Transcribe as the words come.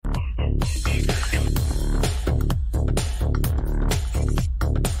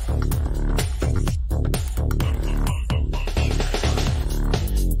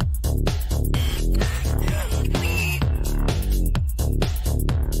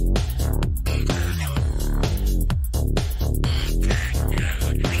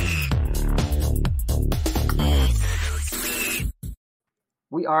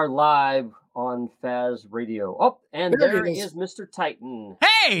are live on Faz Radio. Oh, and there is Mr. Titan.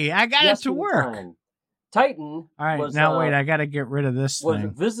 Hey, I got it to work. Titan. All right, now wait, I got to get rid of this was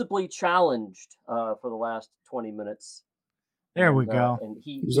thing. Visibly challenged for the last 20 minutes. There we go. And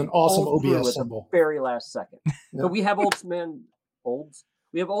he was an awesome OBS symbol. At the very last second. So we have Old Man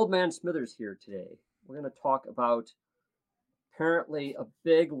Smithers here today. We're going to talk about apparently a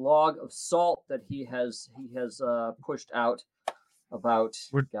big log of salt that he has pushed out about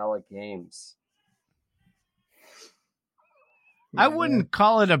Gala Games. I wouldn't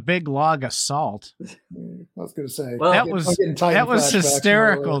call it a big log of salt. I was going to say that was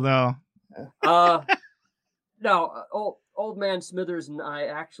hysterical, though. No, Old Man Smithers and I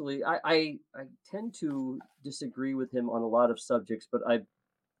actually, I tend to disagree with him on a lot of subjects, but I've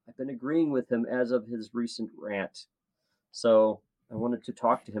been agreeing with him as of his recent rant. So I wanted to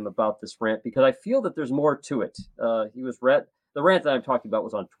talk to him about this rant because I feel that there's more to it. The rant that I'm talking about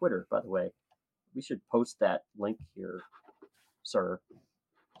was on Twitter, by the way. We should post that link here, sir,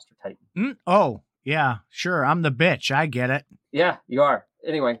 Mr. Titan. Oh, yeah, sure. I'm the bitch. I get it. Yeah, you are.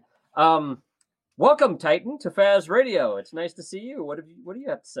 Anyway, welcome, Titan, to Faz Radio. It's nice to see you. What do you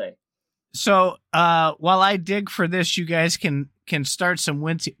have to say? So, while I dig for this, you guys can start some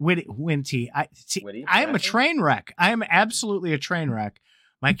witty. I am a train wreck. I am absolutely a train wreck.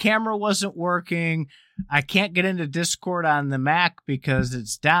 My camera wasn't working. I can't get into Discord on the Mac because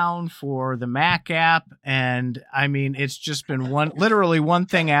it's down for the Mac app. And I mean, it's just been literally one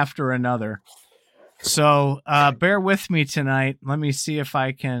thing after another. So, bear with me tonight. Let me see if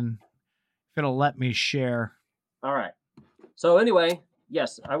it'll let me share. All right. So anyway,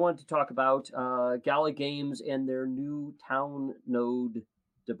 yes, I wanted to talk about Gala Games and their new town node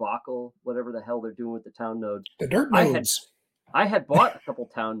debacle, whatever the hell they're doing with the town nodes. The dirt nodes. I had bought a couple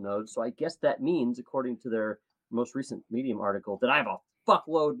town nodes, so I guess that means, according to their most recent Medium article, that I have a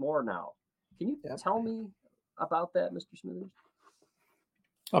fuckload more now. Can you tell me about that, Mr. Smithers?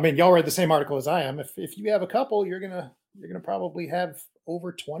 I mean, y'all read the same article as I am. If you have a couple, you're gonna probably have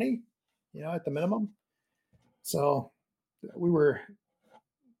over 20, at the minimum. So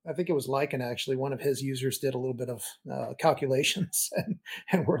I think it was Lycan, actually, one of his users did a little bit of calculations,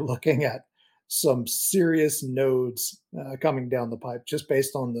 and we're looking at some serious nodes coming down the pipe just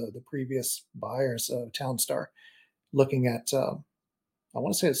based on the previous buyers of Townstar. Looking at, I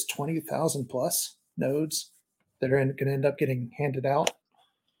want to say it's 20,000 plus nodes that are going to end up getting handed out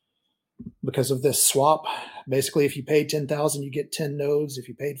because of this swap. Basically, if you paid 10,000, you get 10 nodes. If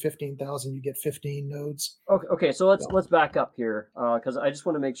you paid 15,000, you get 15 nodes. Okay. So let's back up here because I just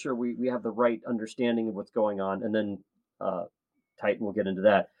want to make sure we have the right understanding of what's going on, and then Titan will get into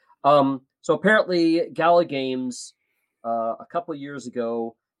that. So apparently, Gala Games a couple of years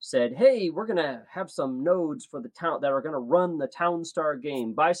ago said, "Hey, we're gonna have some nodes for the town that are gonna run the Townstar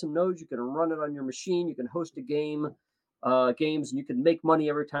game. Buy some nodes. You can run it on your machine. You can host a games, and you can make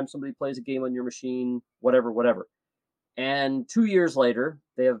money every time somebody plays a game on your machine, whatever. And 2 years later,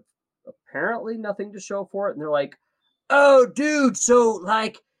 they have apparently nothing to show for it. And they're like, oh, dude, so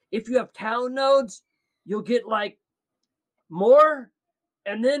like if you have town nodes, you'll get like more.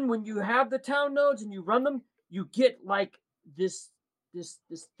 And then when you have the town nodes and you run them, you get like this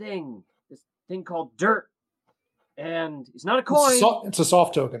thing called dirt. And it's not a coin. It's a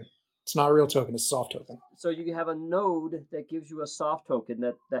soft token. It's not a real token. It's a soft token. So you have a node that gives you a soft token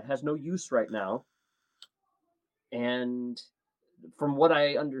that has no use right now. And from what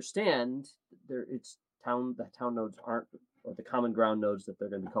I understand, the town nodes aren't, or the common ground nodes that they're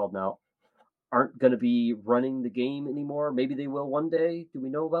going to be called now, aren't going to be running the game anymore. Maybe they will one day. Do we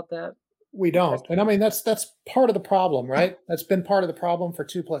know about that? We don't. And I mean, that's part of the problem, right? That's been part of the problem for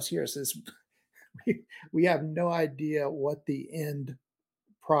 2+ years is we have no idea what the end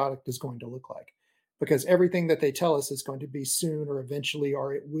product is going to look like, because everything that they tell us is going to be soon or eventually,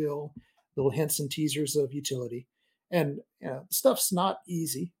 or it will, little hints and teasers of utility. And stuff's not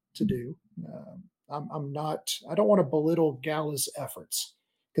easy to do. I don't want to belittle Gala's efforts,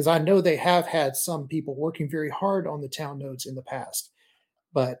 because I know they have had some people working very hard on the town nodes in the past,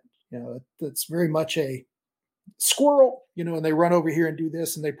 but it's very much a squirrel, and they run over here and do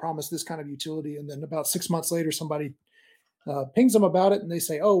this and they promise this kind of utility. And then about 6 months later, somebody pings them about it and they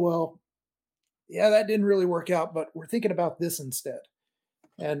say, oh, well, yeah, that didn't really work out, but we're thinking about this instead.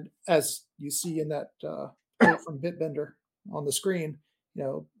 And as you see in that quote from Bitbender on the screen,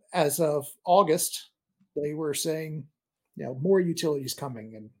 as of August, they were saying, more utilities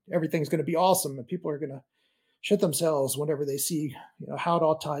coming and everything's going to be awesome. And people are going to shit themselves whenever they see, how it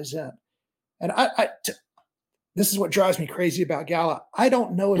all ties in. And this is what drives me crazy about Gala. I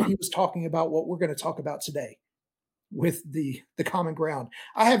don't know if he was talking about what we're going to talk about today. with the common ground?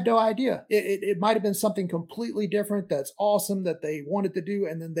 I have no idea. It might have been something completely different that's awesome that they wanted to do,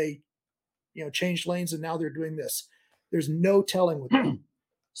 and then they, changed lanes and now they're doing this. There's no telling with that.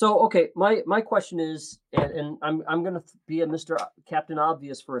 So, okay, my question is, and I'm going to be a Mr. Captain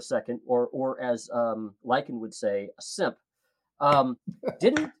Obvious for a second, or as Lycan would say, a simp.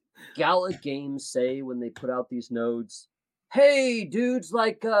 Didn't Gala Games say when they put out these nodes, hey, dudes,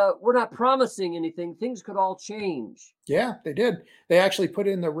 like, we're not promising anything. Things could all change. Yeah, they did. They actually put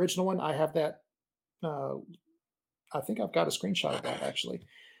it in the original one. I have that. I think I've got a screenshot of that, actually.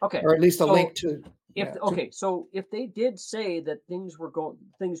 Okay. Or at least a link to. So if they did say that things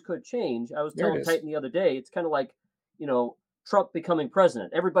could change, I was telling Titan the other day, it's kind of like, Trump becoming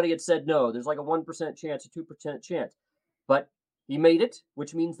president. Everybody had said no. There's like a 1% chance, a 2% chance. But he made it,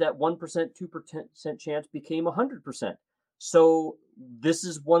 which means that 1%, 2% chance became 100%. So this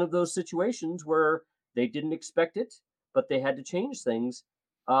is one of those situations where they didn't expect it, but they had to change things.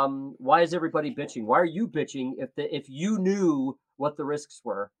 Why is everybody bitching? Why are you bitching if you knew what the risks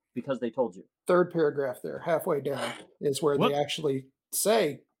were because they told you? Third paragraph there, halfway down, is where they actually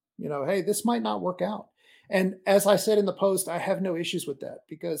say, hey, this might not work out. And as I said in the post, I have no issues with that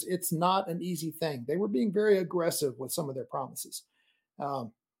because it's not an easy thing. They were being very aggressive with some of their promises.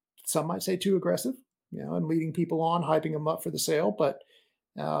 Some might say too aggressive, and leading people on, hyping them up for the sale. But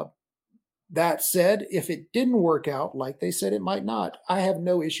that said, if it didn't work out like they said it might not, I have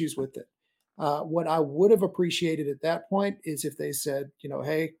no issues with it. What I would have appreciated at that point is if they said,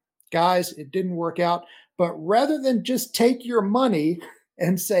 hey, guys, it didn't work out. But rather than just take your money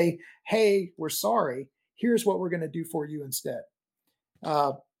and say, hey, we're sorry, here's what we're going to do for you instead.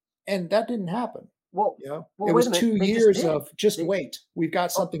 And that didn't happen. Well, it was 2 years of wait. We've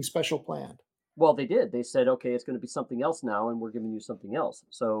got something special planned. Well, they did. They said, okay, it's going to be something else now, and we're giving you something else.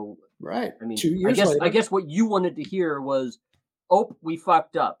 So, right. I mean, 2 years later. I guess what you wanted to hear was, oh, we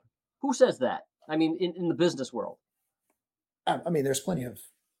fucked up. Who says that? I mean, in the business world. I mean, there's plenty of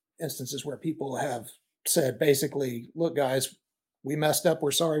instances where people have said, basically, look, guys, we messed up.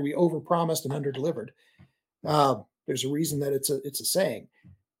 We're sorry. We overpromised and underdelivered. There's a reason that it's a saying.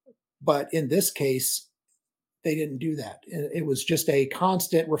 But in this case, they didn't do that. It was just a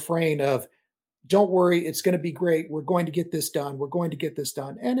constant refrain of, don't worry, it's going to be great. We're going to get this done. We're going to get this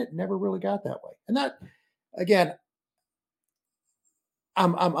done. And it never really got that way. And that, again,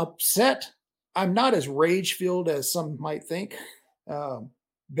 I'm upset. I'm not as rage-filled as some might think.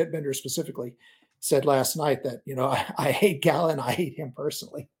 Bitbender specifically said last night that, I hate Gala and I hate him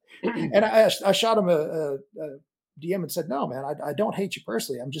personally. And I shot him a DM and said, no, man, I don't hate you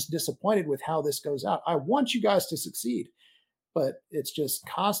personally. I'm just disappointed with how this goes out. I want you guys to succeed, but it's just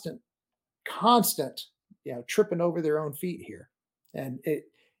constant, tripping over their own feet here. And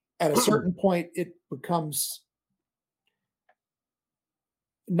at a certain point, it becomes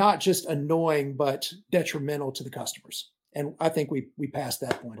not just annoying, but detrimental to the customers. And I think we passed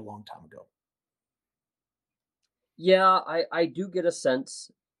that point a long time ago. Yeah, I do get a sense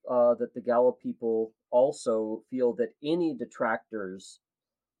that the Gala people also feel that any detractors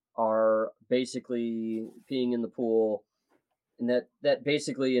are basically peeing in the pool, and that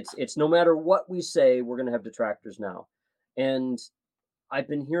basically it's no matter what we say, we're going to have detractors now. And I've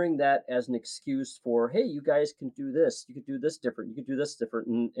been hearing that as an excuse for, hey, you guys can do this, you could do this different, you could do this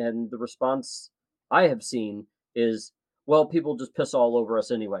different. And the response I have seen is, well, people just piss all over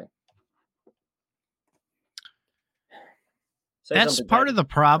us anyway. That's part of the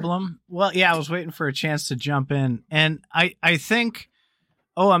problem. Well, yeah, I was waiting for a chance to jump in. And I think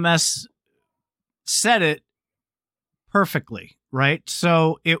OMS said it perfectly, right?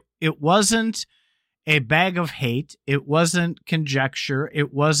 So it wasn't a bag of hate. It wasn't conjecture.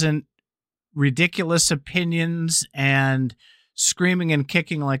 It wasn't ridiculous opinions and screaming and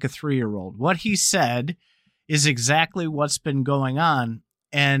kicking like a 3-year-old. What he said is exactly what's been going on.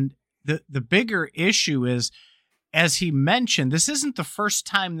 And the bigger issue is, as he mentioned, this isn't the first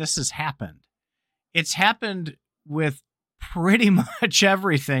time this has happened. It's happened with pretty much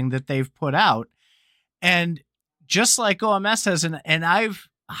everything that they've put out. And just like OMS has, and I've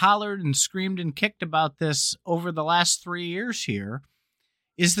hollered and screamed and kicked about this over the last 3 years here,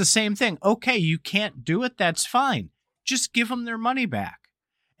 is the same thing. Okay, you can't do it. That's fine. Just give them their money back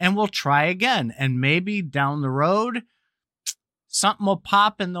and we'll try again. And maybe down the road, something will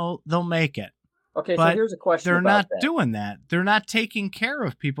pop and they'll make it. Okay, but so here's a question. They're not doing that. They're not taking care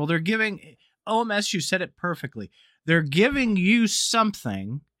of people. They're giving OMS, you said it perfectly. They're giving you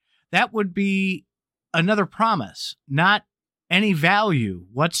something that would be another promise, not any value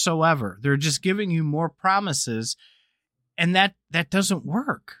whatsoever. They're just giving you more promises, and that doesn't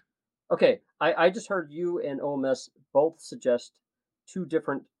work. Okay, I just heard you and OMS both suggest two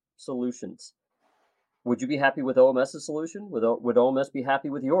different solutions. Would you be happy with OMS's solution? Would OMS be happy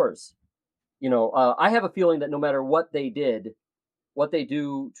with yours? I have a feeling that no matter what they did, what they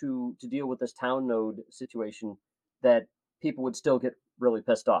do to deal with this town node situation, that people would still get really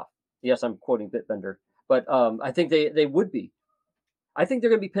pissed off. Yes, I'm quoting Bitbender, but I think they would be. I think they're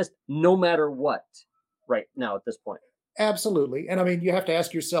going to be pissed no matter what right now at this point. Absolutely. And I mean, you have to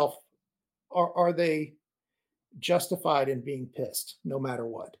ask yourself, are they justified in being pissed no matter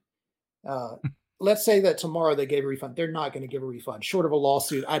what? Let's say that tomorrow they gave a refund. They're not going to give a refund. Short of a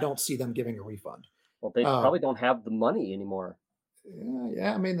lawsuit, I don't see them giving a refund. Well, they probably don't have the money anymore.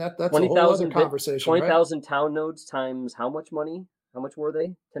 Yeah. I mean, that's a whole other conversation. 20,000 right? Town nodes times how much money? How much were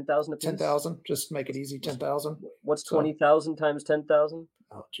they? 10,000 apiece? 10,000. Just make it easy. 10,000. What's 20,000 times 10,000?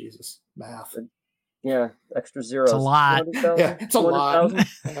 Oh, Jesus. Math. Yeah, extra zeros. It's a lot. Yeah, it's a lot.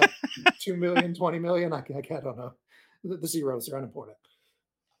 2 million, 20 million. I don't know. The zeros are unimportant.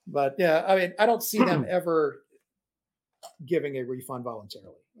 But yeah, I mean, I don't see them ever giving a refund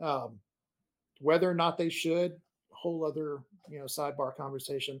voluntarily. Whether or not they should, whole other sidebar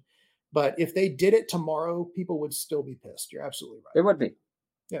conversation. But if they did it tomorrow, people would still be pissed. You're absolutely right. They would be.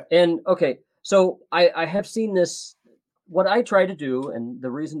 Yeah. And okay, so I have seen this. What I try to do, and the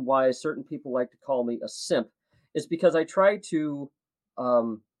reason why certain people like to call me a simp, is because I try to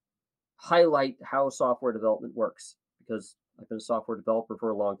highlight how software development works. Because I've been a software developer for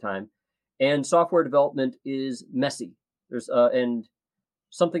a long time, and software development is messy. There's and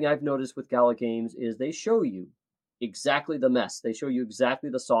something I've noticed with Gala Games is they show you exactly the mess. They show you exactly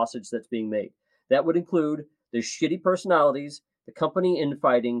the sausage that's being made. That would include the shitty personalities, the company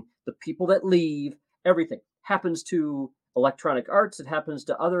infighting, the people that leave. Everything happens to Electronic Arts. It happens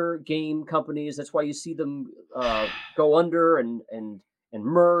to other game companies. That's why you see them go under and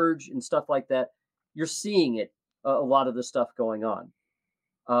merge and stuff like that. You're seeing it. A lot of the stuff going on.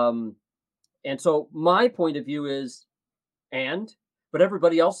 And so my point of view is, but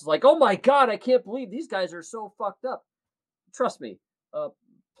everybody else is like, oh my God, I can't believe these guys are so fucked up. Trust me,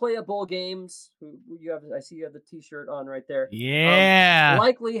 Playable Games, I see you have the t-shirt on right there. Yeah.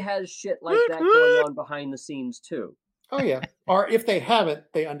 Likely has shit like that going on behind the scenes too. Oh yeah. Or if they haven't,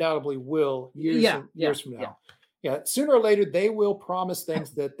 they undoubtedly will years from now. Yeah. Sooner or later, they will promise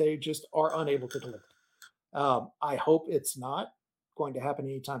things that they just are unable to deliver. I hope it's not going to happen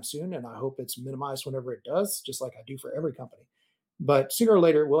anytime soon, and I hope it's minimized whenever it does, just like I do for every company. But sooner or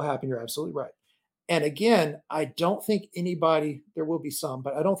later, it will happen. You're absolutely right. And again, I don't think there will be some,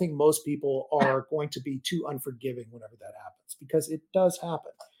 but I don't think most people are going to be too unforgiving whenever that happens, because it does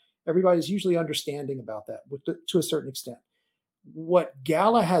happen. Everybody's usually understanding about that to a certain extent. What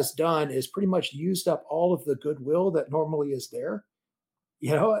Gala has done is pretty much used up all of the goodwill that normally is there.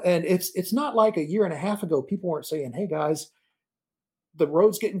 And it's not like a year and a half ago, people weren't saying, hey guys, the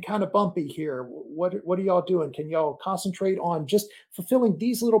road's getting kind of bumpy here. What are y'all doing? Can y'all concentrate on just fulfilling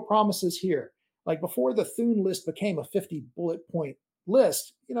these little promises here? Like before the Thune list became a 50 bullet point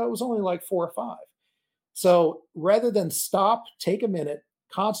list, it was only like 4 or 5. So rather than stop, take a minute,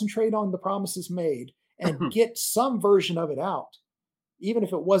 concentrate on the promises made and get some version of it out. Even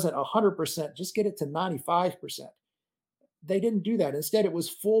if it wasn't 100%, just get it to 95%. They didn't do that. Instead, it was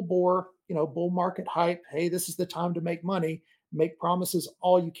full bore, bull market hype. Hey, this is the time to make money, make promises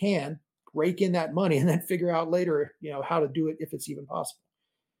all you can, rake in that money, and then figure out later, how to do it if it's even possible.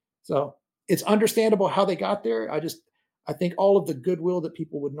 So it's understandable how they got there. I think all of the goodwill that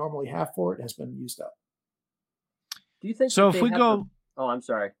people would normally have for it has been used up. Do you think so? If we go, oh, I'm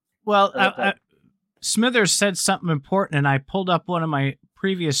sorry. Well, Smithers said something important, and I pulled up one of my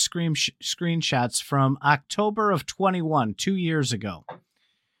previous screenshots from October of 21, 2 years ago.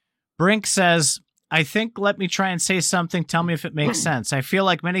 Brink says, I think, let me try and say something. Tell me if it makes sense. I feel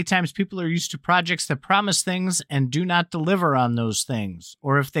like many times people are used to projects that promise things and do not deliver on those things.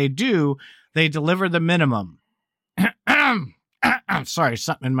 Or if they do, they deliver the minimum. Sorry,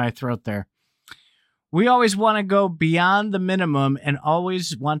 something in my throat there. We always want to go beyond the minimum and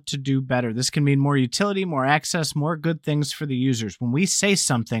always want to do better. This can mean more utility, more access, more good things for the users. When we say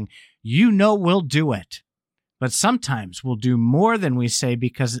something, we'll do it. But sometimes we'll do more than we say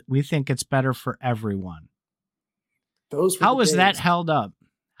because we think it's better for everyone. How is that held up?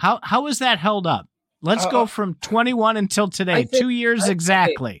 How is that held up? Let's go from 21 until today, 2 years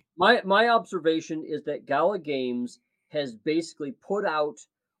exactly. My observation is that Gala Games has basically put out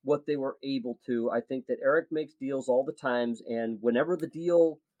what they were able to. I think that Eric makes deals all the times, and whenever the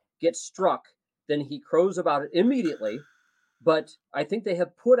deal gets struck, then he crows about it immediately. But I think they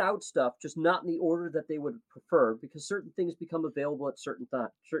have put out stuff, just not in the order that they would prefer, because certain things become available at certain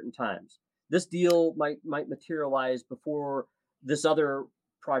times. this deal might materialize before this other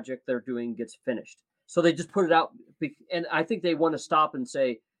project they're doing gets finished. So they just put it out, and I think they want to stop and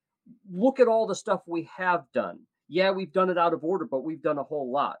say, look at all the stuff we have done. Yeah, we've done it out of order, but we've done a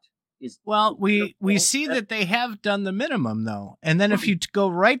whole lot. We see that they have done the minimum, though. And then if you go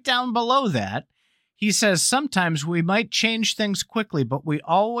right down below that, he says, sometimes we might change things quickly, but we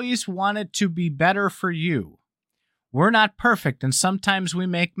always want it to be better for you. We're not perfect, and sometimes we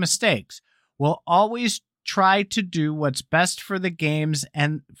make mistakes. We'll always try to do what's best for the games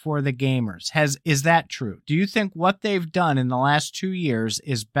and for the gamers. Is that true? Do you think what they've done in the last 2 years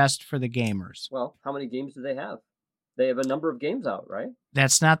is best for the gamers? Well, how many games do they have? They have a number of games out, right?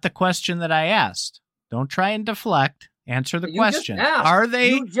 That's not the question that I asked. Don't try and deflect. Answer the question. Are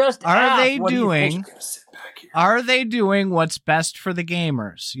they doing what's best for the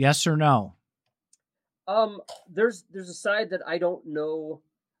gamers? Yes or no? There's a side that I don't know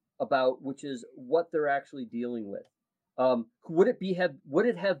about, which is what they're actually dealing with. Would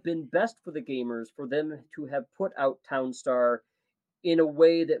it have been best for the gamers for them to have put out Townstar in a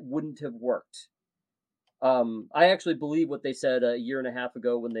way that wouldn't have worked? I actually believe what they said a year and a half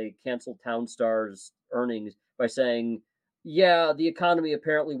ago when they canceled Townstar's earnings by saying, yeah, the economy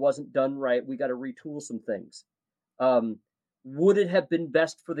apparently wasn't done right. We got to retool some things. Would it have been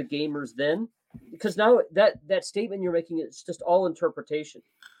best for the gamers then? Because now that statement you're making, it's just all interpretation.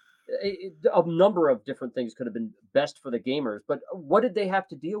 A number of different things could have been best for the gamers, but what did they have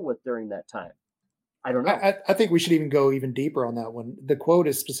to deal with during that time? I don't know. I think we should even go even deeper on that one. The quote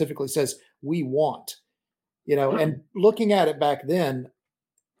is specifically says, we want, and looking at it back then,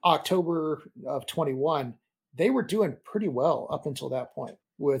 October of 21, they were doing pretty well up until that point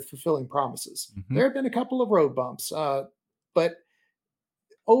with fulfilling promises. Mm-hmm. There have been a couple of road bumps, but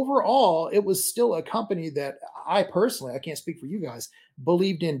overall, it was still a company that I personally, I can't speak for you guys,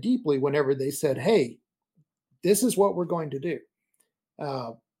 believed in deeply whenever they said, hey, this is what we're going to do.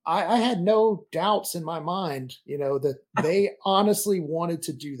 I had no doubts in my mind, that they honestly wanted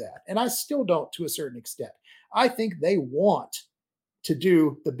to do that. And I still don't to a certain extent. I think they want to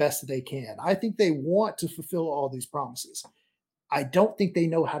do the best that they can. I think they want to fulfill all these promises. I don't think they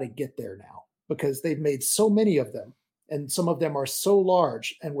know how to get there now because they've made so many of them. And some of them are so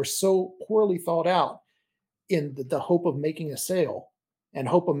large and were so poorly thought out in the hope of making a sale and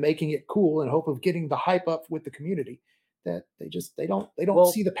hope of making it cool and hope of getting the hype up with the community that they don't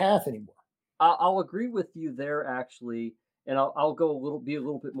see the path anymore. I'll agree with you there actually, and I'll be a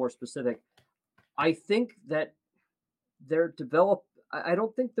little bit more specific. I think that I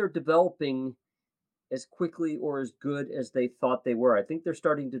don't think they're developing as quickly or as good as they thought they were. I think they're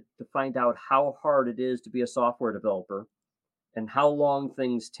starting to find out how hard it is to be a software developer and how long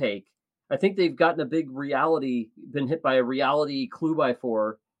things take. I think they've been hit by a reality clue by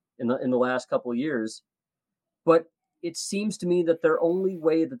four in the last couple of years. But it seems to me that their only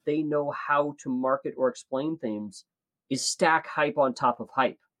way that they know how to market or explain things is stack hype on top of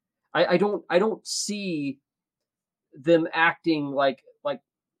hype. I don't see them acting like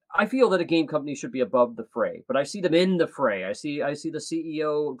I feel that a game company should be above the fray, but I see them in the fray. I see the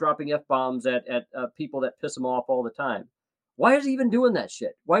CEO dropping F-bombs at people that piss him off all the time. Why is he even doing that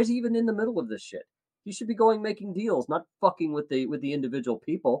shit? Why is he even in the middle of this shit? He should be making deals, not fucking with the individual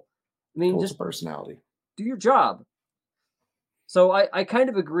people. I mean, just personality. Do your job. So I kind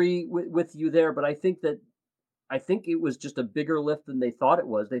of agree with you there, but I think it was just a bigger lift than they thought it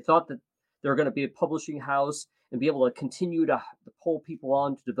was. They thought that they were going to be a publishing house and be able to continue to pull people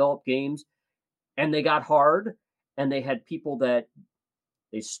on to develop games. And they got hard, and they had people that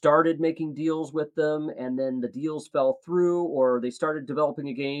they started making deals with them, and then the deals fell through, or they started developing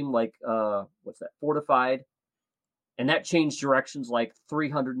a game like, Fortified, and that changed directions like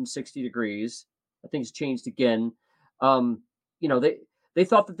 360 degrees. I think it's changed again. They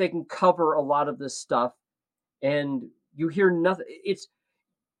thought that they can cover a lot of this stuff, and you hear nothing.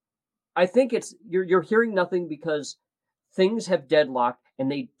 I think you're hearing nothing because things have deadlocked and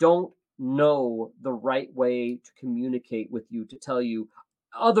they don't know the right way to communicate with you, to tell you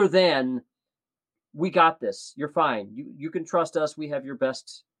other than we got this. You're fine. You can trust us. We have your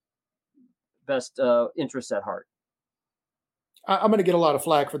best interests at heart. I'm going to get a lot of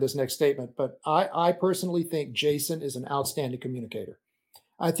flack for this next statement, but I personally think Jason is an outstanding communicator.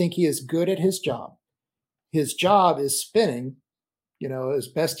 I think he is good at his job. His job is spinning as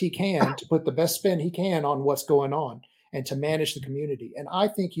best he can to put the best spin he can on what's going on and to manage the community. And I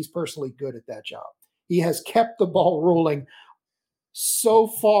think he's personally good at that job. He has kept the ball rolling so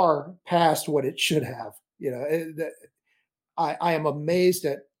far past what it should have. I am amazed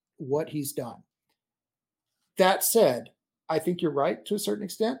at what he's done. That said, I think you're right to a certain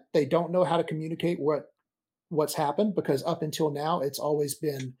extent. They don't know how to communicate what's happened, because up until now, it's always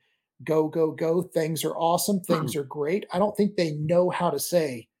been go, go, go. Things are awesome. Things are great. I don't think they know how to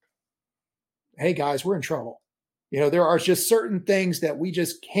say, hey guys, we're in trouble. There are just certain things that we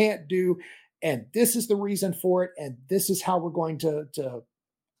just can't do. And this is the reason for it. And this is how we're going to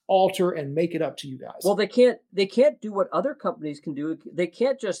alter and make it up to you guys. Well, they can't do what other companies can do. They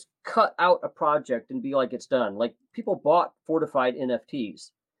can't just cut out a project and be like, it's done. Like, people bought Fortified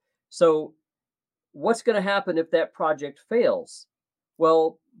NFTs. So what's going to happen if that project fails?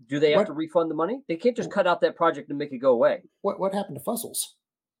 Well, do they have to refund the money? They can't just cut out that project and make it go away. What happened to Fuzzles?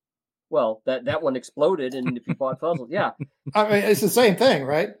 Well, that one exploded, and if you bought Fuzzles, yeah. I mean, it's the same thing,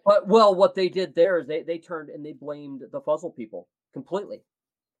 right? But, well, what they did there is they turned and they blamed the Fuzzle people completely.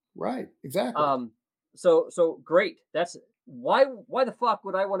 Right, exactly. So great. That's why the fuck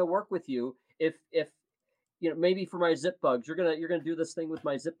would I want to work with you if maybe for my zip bugs, you're gonna do this thing with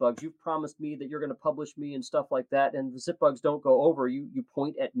my zip bugs. You've promised me that you're gonna publish me and stuff like that, and the zip bugs don't go over. You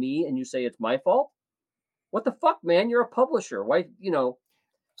point at me and you say it's my fault. What the fuck, man? You're a publisher. Why,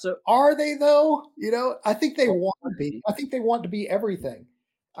 So are they though? I think they want to be. I think they want to be everything.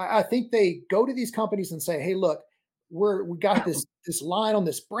 I think they go to these companies and say, hey, look, we got this line on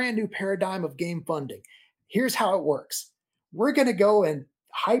this brand new paradigm of game funding. Here's how it works. We're going to go and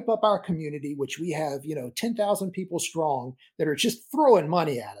hype up our community, which we have, 10,000 people strong that are just throwing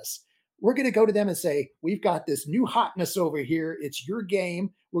money at us. We're going to go to them and say, we've got this new hotness over here. It's your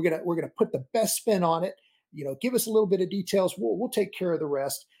game. We're going to put the best spin on it. Give us a little bit of details. We'll take care of the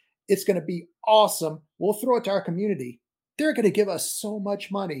rest. It's going to be awesome. We'll throw it to our community. They're going to give us so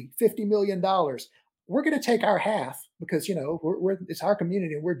much money, $50 million. We're going to take our half because, it's our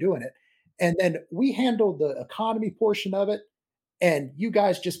community and we're doing it. And then we handle the economy portion of it. And you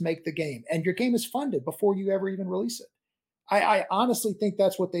guys just make the game. And your game is funded before you ever even release it. I honestly think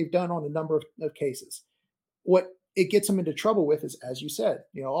that's what they've done on a number of cases. What it gets them into trouble with is, as you said,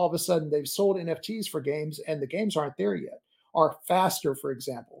 all of a sudden they've sold NFTs for games and the games aren't there yet. Or Faster, for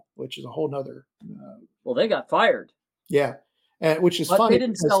example, which is a whole nother. Well, they got fired. Yeah. Which is funny. They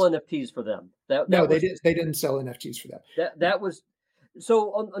didn't sell NFTs for them. They didn't sell NFTs for them. That was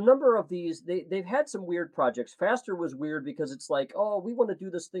so. On a number of these, they've had some weird projects. Faster was weird because it's like, oh, we want to do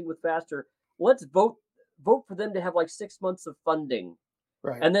this thing with Faster. Let's vote for them to have like 6 months of funding,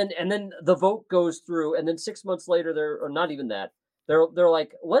 right? And then the vote goes through, and then 6 months later, or not even that, they're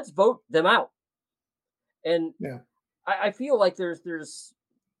like, let's vote them out. And yeah, I feel like there's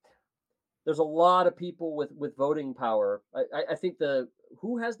a lot of people with voting power. I think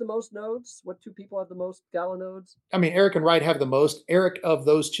who has the most nodes? What two people have the most Gala nodes? I mean, Eric and Wright have the most. Eric, of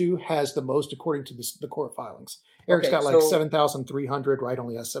those two, has the most according to the court filings. Eric's got like 7,300. Wright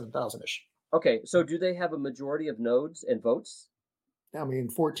only has 7,000-ish. Okay, so do they have a majority of nodes and votes? I mean,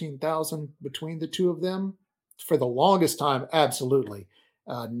 14,000 between the two of them. For the longest time, absolutely.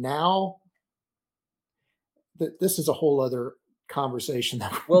 Now, this is a whole other conversation.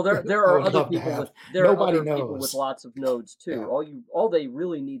 Well, there are other people knows. With lots of nodes too. Yeah. All they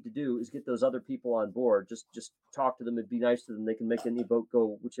really need to do is get those other people on board. Just talk to them and be nice to them. They can make any vote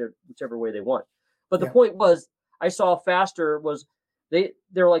go whichever way they want. But the point was, I saw Faster was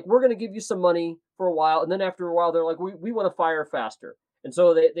they're like, we're going to give you some money for a while, and then after a while they're like, we want to fire Faster, and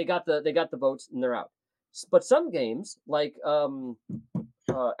so they got the votes and they're out. But some games like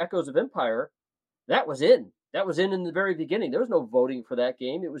Echoes of Empire, that was in the very beginning. There was no voting for that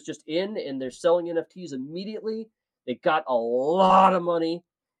game. It was just in, and they're selling NFTs immediately. They got a lot of money,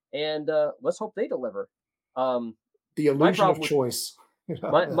 and let's hope they deliver. The illusion of choice.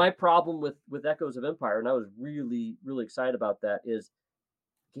 My problem with Echoes of Empire, and I was really, really excited about that, is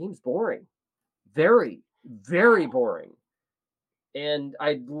the game's boring. Very, very boring. And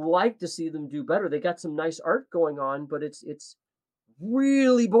I'd like to see them do better. They got some nice art going on, but it's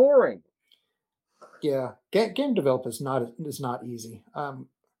really boring. Yeah, game development is not easy.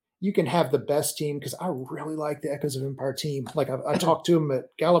 You can have the best team, because I really like the Echoes of Empire team. Like I talked to them at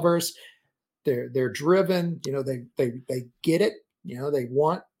Galaverse. They're driven. They get it. They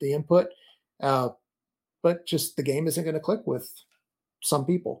want the input, but just the game isn't going to click with some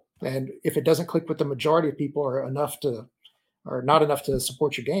people. And if it doesn't click with the majority of people, or not enough to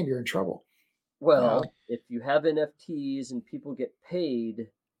support your game, you're in trouble. Well, if you have NFTs and people get paid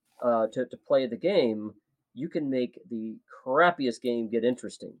to play the game, you can make the crappiest game get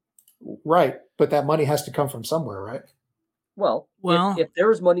interesting. Right, but that money has to come from somewhere, right? Well, if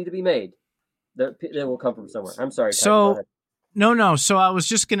there's money to be made, they will come from somewhere. I'm sorry. So, no. So I was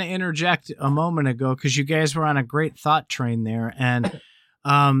just going to interject a moment ago, because you guys were on a great thought train there, and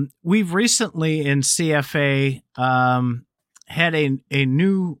we've recently in CFA had a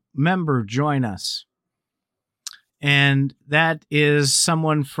new member join us. And that is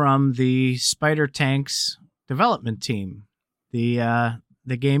someone from the Spider Tanks development team. The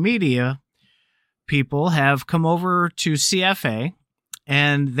Game Media people have come over to CFA,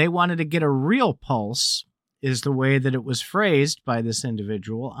 and they wanted to get a real pulse, is the way that it was phrased by this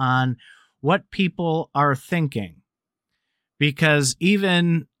individual, on what people are thinking. Because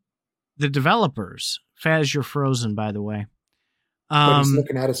even the developers, Faz, you're frozen, by the way. But he's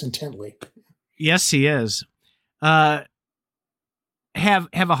looking at us intently. Yes, he is. Have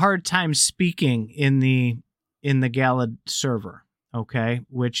a hard time speaking in the Gala server, okay,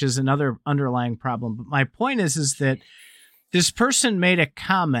 which is another underlying problem. But my point is that this person made a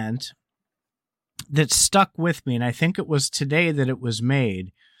comment that stuck with me, and I think it was today that it was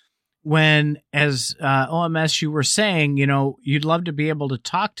made, when, as OMS, you were saying, you'd love to be able to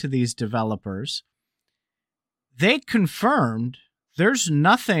talk to these developers. They confirmed there's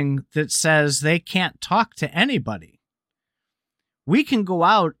nothing that says they can't talk to anybody. We can go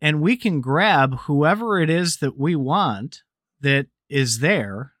out and we can grab whoever it is that we want that is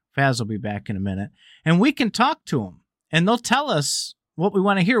there. Faz will be back in a minute. And we can talk to them. And they'll tell us what we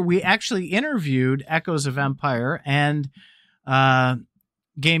want to hear. We actually interviewed Echoes of Empire and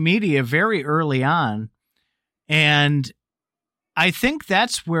Game Media very early on. And I think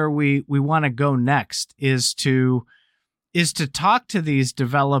that's where we want to go next, is to talk to these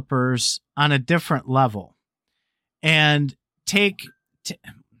developers on a different level and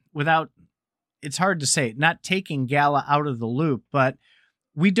without, it's hard to say, not taking Gala out of the loop, but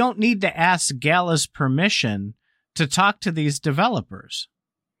we don't need to ask Gala's permission to talk to these developers.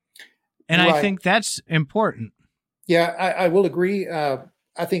 And right. I think that's important. Yeah, I will agree.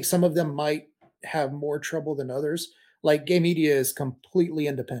 I think some of them might have more trouble than others. Like Game Media is completely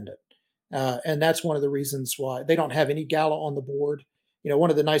independent. And that's one of the reasons why they don't have any Gala on the board. One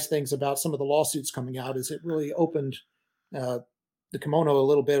of the nice things about some of the lawsuits coming out is it really opened the kimono a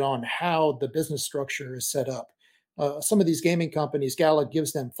little bit on how the business structure is set up. Some of these gaming companies, Gala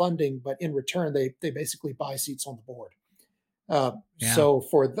gives them funding, but in return, they basically buy seats on the board. So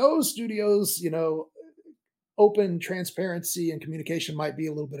for those studios, open transparency and communication might be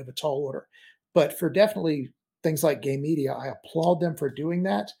a little bit of a tall order. But for definitely things like Game Media, I applaud them for doing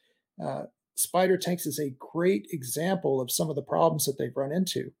that. Spider Tanks is a great example of some of the problems that they've run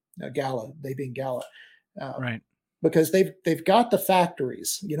into. Gala, they being Gala, right? Because they've got the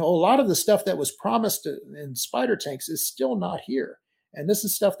factories. A lot of the stuff that was promised in Spider Tanks is still not here, and this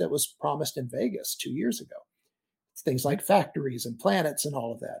is stuff that was promised in Vegas 2 years ago. It's things like factories and planets and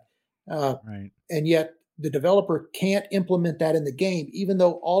all of that, right? And yet the developer can't implement that in the game, even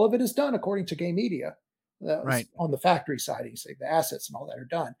though all of it is done according to Game Media, right? On the factory side, you say the assets and all that are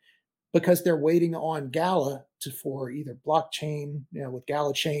done, because they're waiting on Gala for either blockchain, with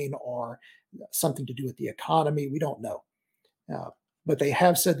Gala Chain, or something to do with the economy. We don't know. But they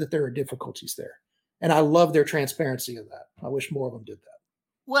have said that there are difficulties there. And I love their transparency of that. I wish more of them did that.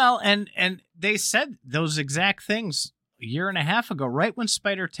 Well, and they said those exact things a year and a half ago, right when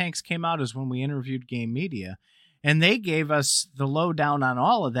Spider Tanks came out, is when we interviewed Game Media. And they gave us the lowdown on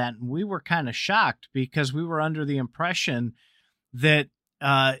all of that. And we were kind of shocked because we were under the impression that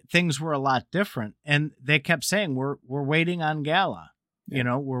things were a lot different. And they kept saying, we're waiting on Gala.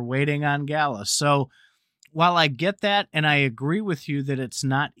 Yeah. We're waiting on Gala. So while I get that, and I agree with you that it's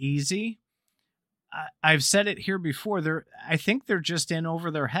not easy, I've said it here before, I think they're just in over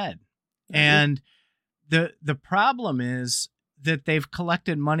their head. Mm-hmm. And the problem is that they've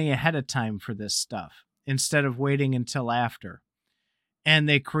collected money ahead of time for this stuff instead of waiting until after. And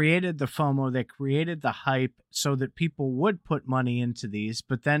they created the FOMO, they created the hype so that people would put money into these,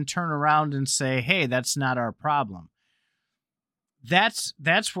 but then turn around and say, hey, that's not our problem.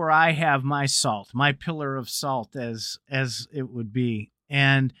 That's where I have my salt, my pillar of salt, as it would be.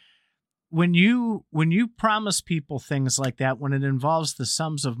 And when you promise people things like that, when it involves the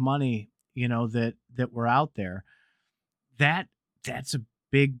sums of money, that were out there, that's a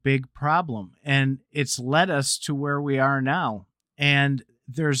big problem. And it's led us to where we are now. And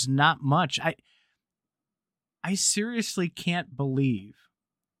there's not much. I seriously can't believe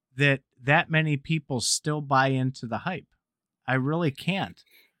that many people still buy into the hype. I really can't.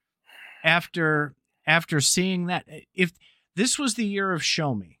 After seeing that, if this was the year of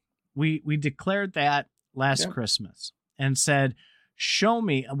show me, we declared that last Christmas and said, show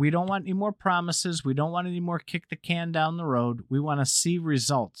me. We don't want any more promises. We don't want any more kick the can down the road. We want to see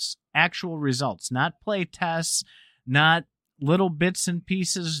results, actual results, not play tests, not little bits and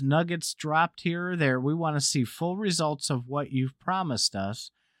pieces, nuggets dropped here or there. We want to see full results of what you've promised us.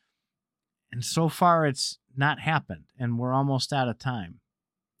 And so far it's not happened, and we're almost out of time.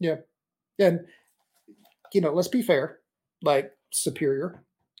 Yeah. And, let's be fair. Like Superior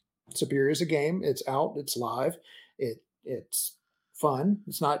is a game. It's out. It's live. It's fun.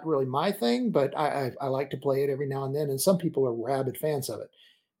 It's not really my thing, but I like to play it every now and then. And some people are rabid fans of it.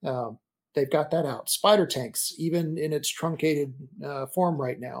 They've got that out. Spider Tanks, even in its truncated form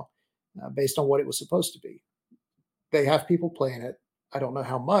right now, based on what it was supposed to be, they have people playing it. I don't know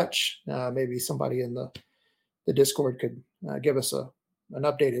how much. Maybe somebody in the Discord could give us an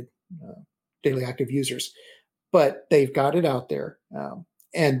updated daily active users, but they've got it out there.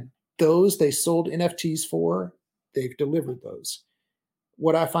 And those they sold NFTs for, they've delivered those.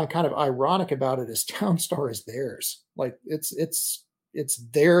 What I find kind of ironic about it is Townstar is theirs. Like it's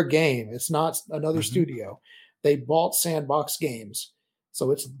their game. It's not another studio. They bought Sandbox Games,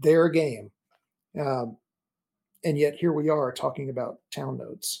 so it's their game. And yet here we are talking about Town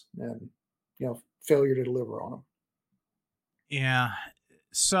Nodes and failure to deliver on them. Yeah.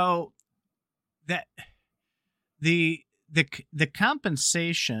 So that the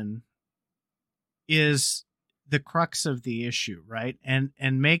compensation is the crux of the issue, right? And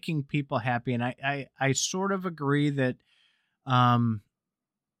making people happy. And I sort of agree that no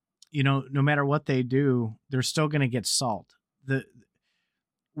matter what they do, they're still going to get salt.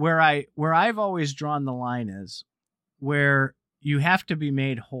 Where I've always drawn the line is where you have to be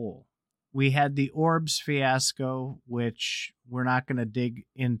made whole. We had the Orbs fiasco, which we're not going to dig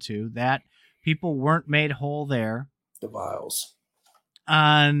into. That people weren't made whole there. The vials.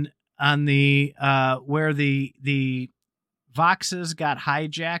 On the where the Voxes got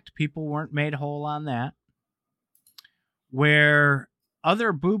hijacked, people weren't made whole on that. Where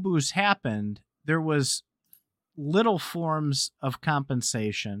other boo-boos happened, there was little forms of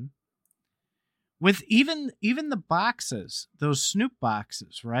compensation. With even the boxes, those Snoop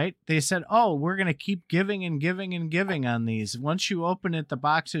boxes, right? They said, oh, we're going to keep giving and giving and giving on these. Once you open it, the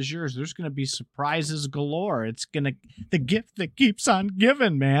box is yours. There's going to be surprises galore. It's the gift that keeps on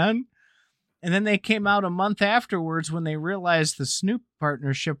giving, man. And then they came out a month afterwards when they realized the Snoop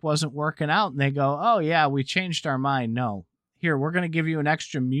partnership wasn't working out. And they go, oh, yeah, we changed our mind. No, here, we're going to give you an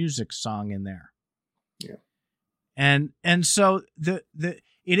extra music song in there. Yeah. And so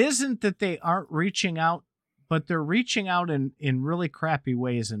it isn't that they aren't reaching out, but they're reaching out in really crappy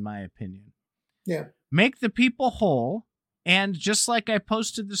ways, in my opinion. Yeah. Make the people whole, and just like I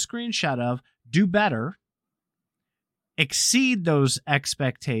posted the screenshot of, do better, exceed those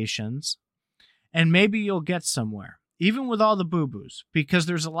expectations, and maybe you'll get somewhere, even with all the boo-boos, because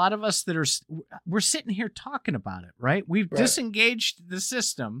there's a lot of us that we're sitting here talking about it, right? We've disengaged the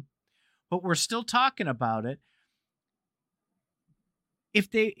system, but we're still talking about it. If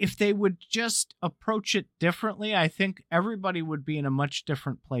they would just approach it differently, I think everybody would be in a much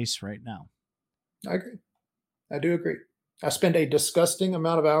different place right now. I agree. I do agree. I spend a disgusting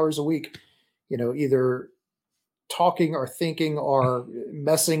amount of hours a week, either talking or thinking or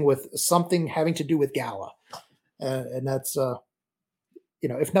messing with something having to do with Gala. And that's,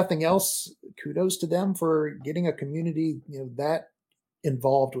 if nothing else, kudos to them for getting a community, that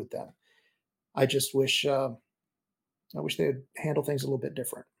involved with them. I just wish, I wish they would handle things a little bit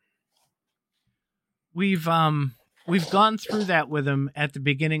different. We've gone through that with them at the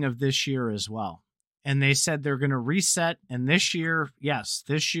beginning of this year as well. And they said they're going to reset. And this year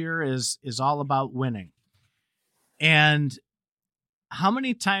is all about winning. And how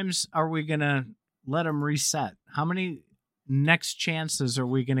many times are we going to let them reset? How many next chances are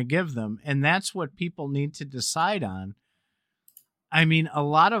we going to give them? And that's what people need to decide on. I mean, a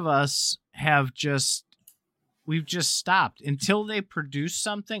lot of us we've just stopped until they produce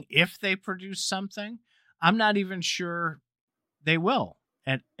something. If they produce something, I'm not even sure they will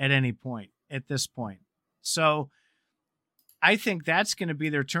at any point at this point. So I think that's going to be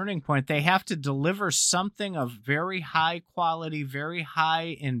their turning point. They have to deliver something of very high quality, very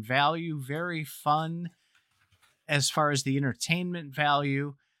high in value, very fun as far as the entertainment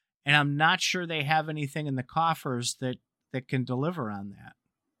value. And I'm not sure they have anything in the coffers that can deliver on that.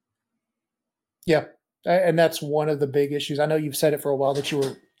 Yeah. And that's one of the big issues. I know you've said it for a while that you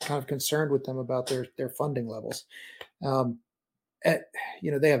were kind of concerned with them about their funding levels.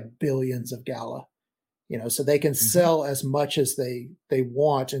 They have billions of Gala, so they can sell as much as they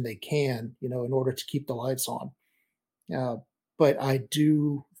want and they can, in order to keep the lights on. But I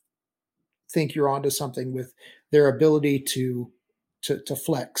do think you're onto something with their ability to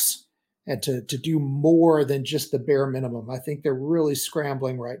flex and to do more than just the bare minimum. I think they're really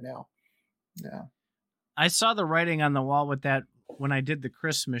scrambling right now. Yeah. I saw the writing on the wall with that when I did the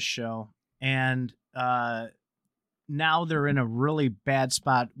Christmas show, and now they're in a really bad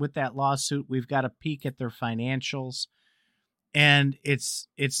spot with that lawsuit. We've got a peek at their financials, and it's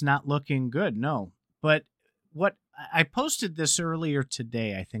not looking good. No, but what I posted this earlier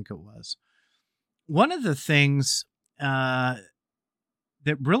today, I think it was, one of the things that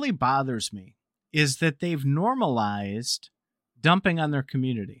really bothers me is that they've normalized dumping on their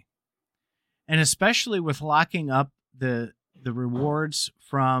community. And especially with locking up the rewards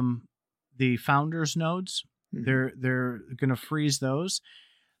from the founders nodes, they're going to freeze those.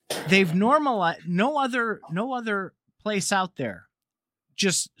 They've normalized. No other place out there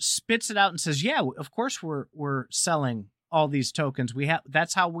just spits it out and says, "Yeah, of course we're selling all these tokens.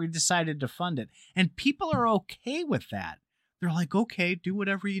 That's how we decided to fund it." And people are okay with that. They're like, "Okay, do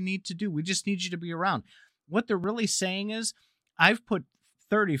whatever you need to do. We just need you to be around." What they're really saying is, I've put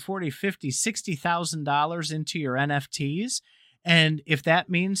 $30, $40, $50, $60,000 into your NFTs. And if that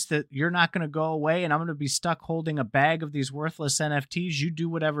means that you're not going to go away and I'm going to be stuck holding a bag of these worthless NFTs, you do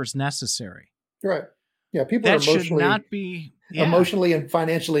whatever's necessary. Right. Yeah. People that are should not be emotionally and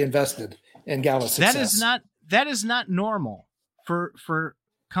financially invested in Gala's success. That is not normal for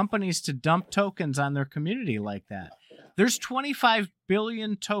companies to dump tokens on their community like that. There's 25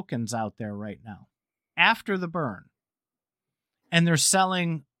 billion tokens out there right now after the burn. And they're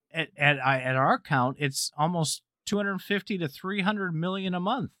selling at our count, it's almost 250 to 300 million a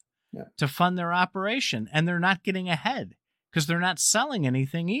month to fund their operation. And they're not getting ahead because they're not selling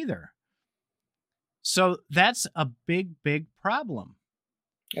anything either. So that's a big, big problem.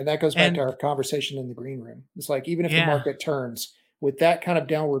 And that goes back to our conversation in the green room. It's like, even if the market turns with that kind of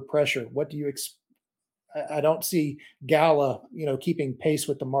downward pressure, what do you expect? I don't see Gala, keeping pace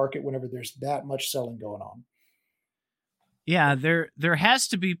with the market whenever there's that much selling going on. Yeah, there has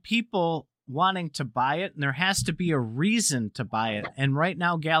to be people wanting to buy it, and there has to be a reason to buy it. And right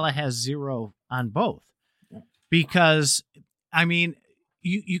now, Gala has zero on both. Because, I mean,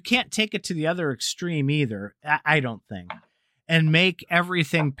 you can't take it to the other extreme either, I don't think, and make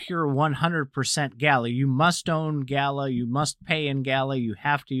everything pure 100% Gala. You must own Gala. You must pay in Gala. You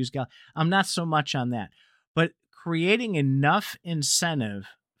have to use Gala. I'm not so much on that. But creating enough incentive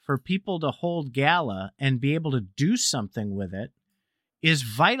for people to hold Gala and be able to do something with it is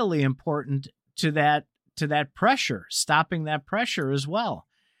vitally important to that pressure, stopping that pressure as well.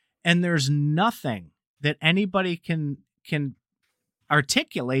 And there's nothing that anybody can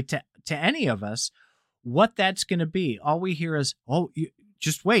articulate to any of us what that's going to be. All we hear is,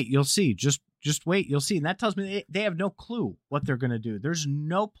 just wait, you'll see. Just wait, you'll see. And that tells me they have no clue what they're going to do. There's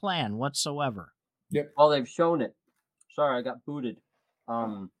no plan whatsoever. Yep. Well, they've shown it. Sorry, I got booted.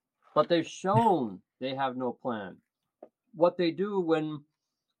 But they've shown they have no plan. What they do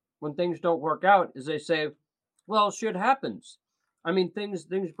when things don't work out is they say, well, shit happens. I mean, things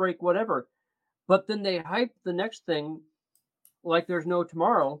break, whatever. But then they hype the next thing like there's no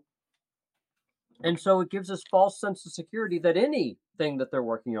tomorrow. And so it gives us false sense of security that anything that they're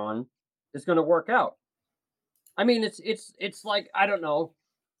working on is going to work out. I mean, it's like, I don't know.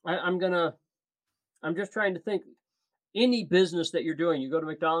 I'm just trying to think. Any business that you're doing, you go to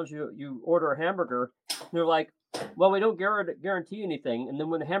McDonald's, you order a hamburger, and they're like, well, we don't guarantee anything. And then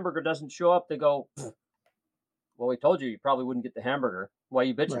when the hamburger doesn't show up, they go, well, we told you probably wouldn't get the hamburger. Why are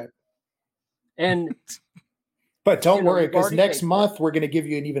you bitching? Right. And but don't worry, because next month we're going to give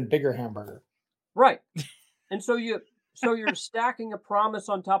you an even bigger hamburger. Right. And so you're stacking a promise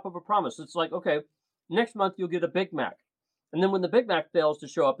on top of a promise. It's like, okay, next month you'll get a Big Mac. And then when the Big Mac fails to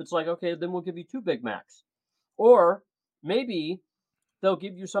show up, it's like, okay, then we'll give you 2 Big Macs. Or maybe they'll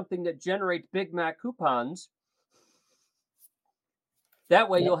give you something that generates Big Mac coupons. That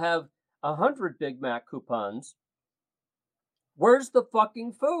way you'll have 100 Big Mac coupons. Where's the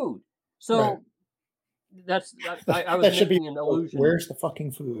fucking food? So I was making an illusion. Where's the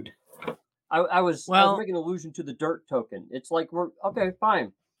fucking food? I was making an allusion to the dirt token. It's like, okay,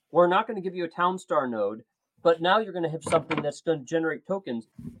 fine. We're not going to give you a Townstar node, but now you're going to have something that's going to generate tokens.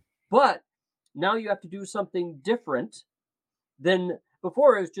 But now you have to do something different than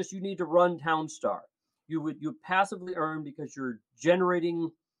before. It was just you need to run Townstar. You passively earn because you're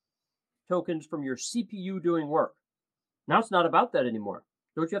generating tokens from your CPU doing work. Now it's not about that anymore.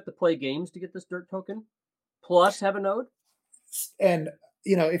 Don't you have to play games to get this dirt token? Plus have a node? And,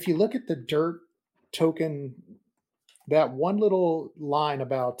 if you look at the dirt token, that one little line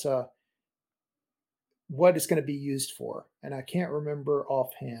about what it's going to be used for, and I can't remember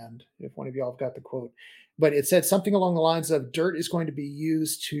offhand if one of y'all have got the quote, but it said something along the lines of dirt is going to be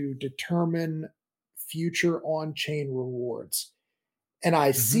used to determine future on-chain rewards. And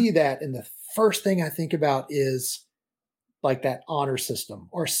I see that, and the first thing I think about is like that honor system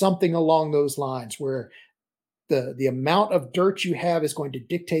or something along those lines, where the amount of dirt you have is going to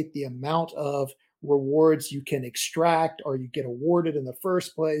dictate the amount of rewards you can extract or you get awarded in the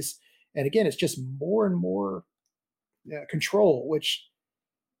first place. And again, it's just more and more control, which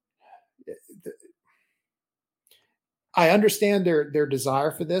I understand their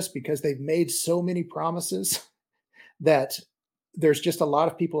desire for this because they've made so many promises that there's just a lot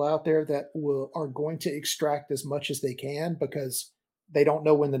of people out there that are going to extract as much as they can because they don't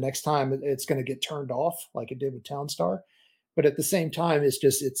know when the next time it's going to get turned off like it did with Townstar. But at the same time,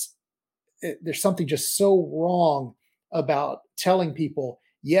 there's something just so wrong about telling people,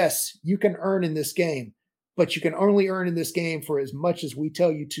 yes, you can earn in this game, but you can only earn in this game for as much as we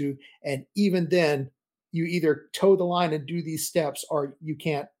tell you to. And even then, you either toe the line and do these steps or you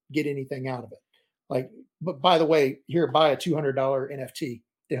can't get anything out of it. Like, but by the way, here, buy a $200 NFT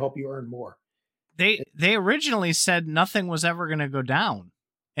to help you earn more. They originally said nothing was ever going to go down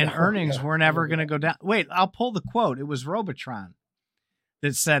and earnings weren't ever going to go down. Wait, I'll pull the quote. It was Robotron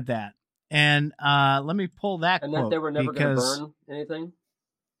that said that. And let me pull that quote. And that they were never going to burn anything?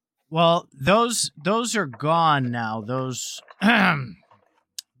 Well, those are gone now. Those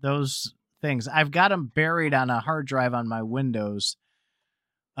things. I've got them buried on a hard drive on my Windows.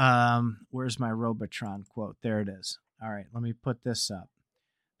 Where's my Robotron quote? There it is. All right, let me put this up.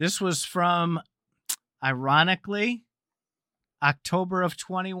 This was from, ironically, October of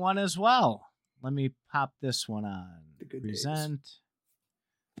 21 as well. Let me pop this one on. Present. Days.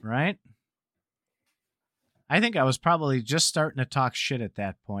 Right? I think I was probably just starting to talk shit at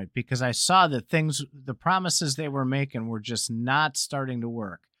that point because I saw that the promises they were making were just not starting to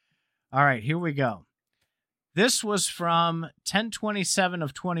work. All right, here we go. This was from 10/27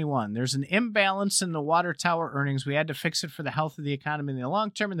 of 21. There's an imbalance in the water tower earnings. We had to fix it for the health of the economy in the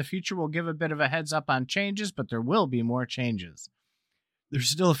long term. In the future, we'll give a bit of a heads up on changes, but there will be more changes. There's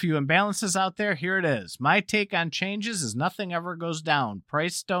still a few imbalances out there. Here it is. My take on changes is nothing ever goes down.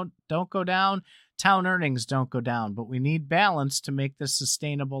 Price don't go down. Town earnings don't go down, but we need balance to make this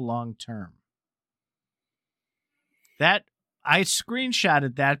sustainable long term. That I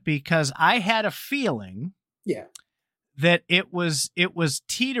screenshotted that because I had a feeling that it was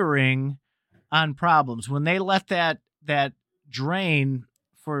teetering on problems when they let that drain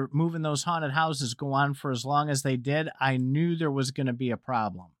for moving those haunted houses go on for as long as they did. I knew there was going to be a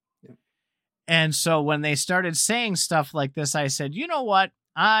problem. Yeah. And so when they started saying stuff like this, I said, you know what?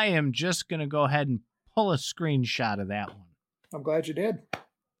 I am just going to go ahead and pull a screenshot of that one. I'm glad you did.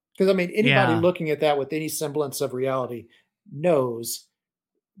 Because, I mean, anybody looking at that with any semblance of reality knows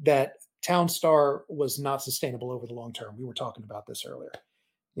that Townstar was not sustainable over the long term. We were talking about this earlier.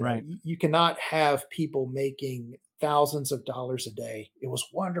 Right. You cannot have people making thousands of dollars a day. It was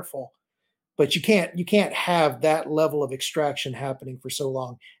wonderful. But you can't have that level of extraction happening for so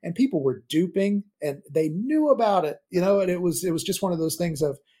long. And people were duping and they knew about it, and it was just one of those things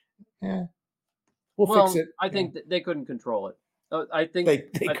of, we'll fix it. I think that they couldn't control it. I think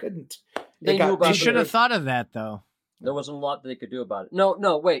they couldn't. They knew about it. They should have thought of that, though. There wasn't a lot that they could do about it.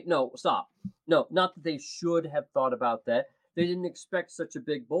 No, stop. No, not that they should have thought about that. They didn't expect such a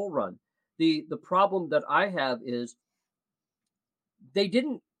big bull run. The problem that I have is they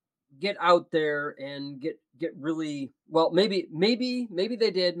didn't get out there and get really well. Maybe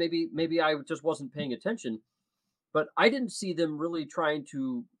they did. Maybe I just wasn't paying attention. But I didn't see them really trying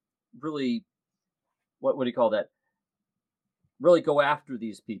to really what do you call that? Really go after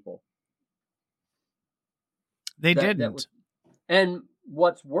these people. They didn't. And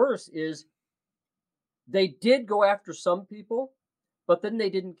what's worse is they did go after some people, but then they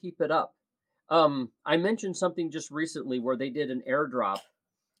didn't keep it up. I mentioned something just recently where they did an airdrop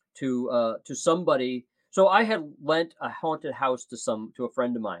to somebody. So I had lent a haunted house to a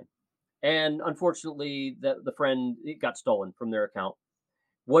friend of mine, and unfortunately, the friend, it got stolen from their account.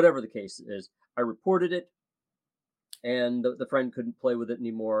 Whatever the case is, I reported it, and the friend couldn't play with it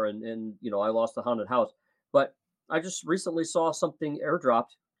anymore, and I lost the haunted house. But I just recently saw something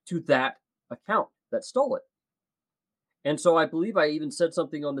airdropped to that account that stole it. And so I believe I even said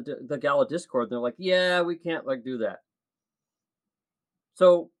something on the Gala Discord. And they're like, yeah, we can't do that.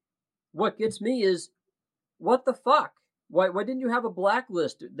 So what gets me is, what the fuck? Why didn't you have a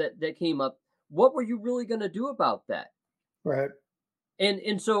blacklist that came up? What were you really going to do about that? Right.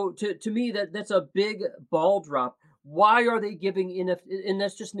 And so to me, that's a big ball drop. Why are they giving NFTs? And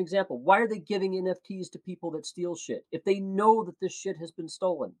that's just an example. Why are they giving NFTs to people that steal shit if they know that this shit has been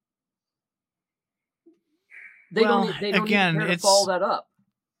stolen? They don't even care to follow that up.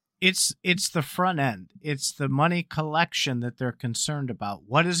 It's the front end. It's the money collection that they're concerned about.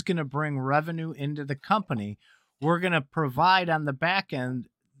 What is going to bring revenue into the company? We're going to provide on the back end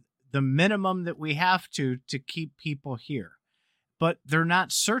the minimum that we have to keep people here. But they're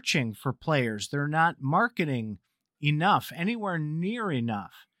not searching for players. They're not marketing enough, anywhere near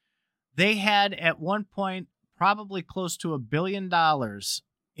enough. They had at one point probably close to $1 billion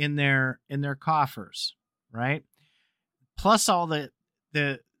in their coffers, right? Plus all the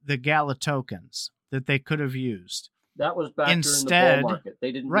Gala tokens that they could have used. That was back during the bull market.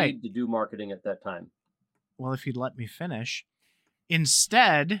 They didn't need to do marketing at that time. Well, if you'd let me finish.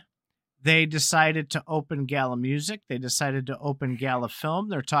 Instead, they decided to open Gala Music. They decided to open Gala Film.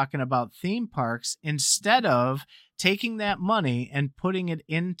 They're talking about theme parks instead of taking that money and putting it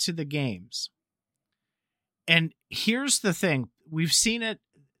into the games. And here's the thing. We've seen it.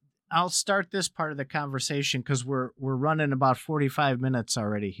 I'll start this part of the conversation because we're running about 45 minutes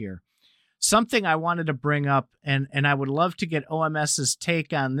already here. Something I wanted to bring up, and I would love to get OMS's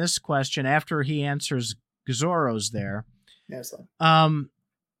take on this question after he answers Zorro's there. Yes.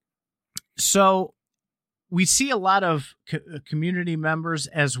 So we see a lot of community members,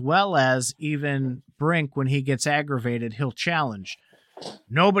 as well as even Brink, when he gets aggravated, he'll challenge.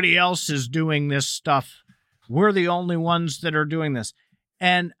 Nobody else is doing this stuff. We're the only ones that are doing this.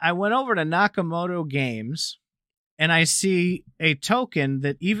 And I went over to Nakamoto Games, and I see a token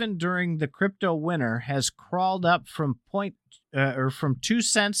that even during the crypto winter has crawled up from 2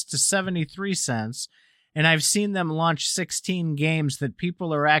 cents to 73 cents. And I've seen them launch 16 games that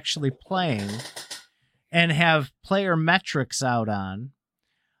people are actually playing and have player metrics out on.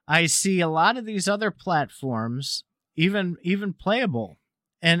 I see a lot of these other platforms, even Playable,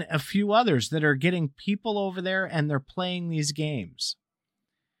 and a few others that are getting people over there and they're playing these games.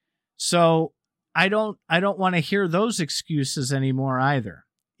 So I don't want to hear those excuses anymore either.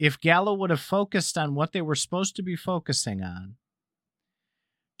 If Gala would have focused on what they were supposed to be focusing on,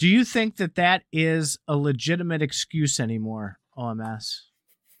 do you think that is a legitimate excuse anymore, OMS?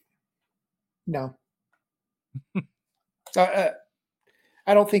 No. I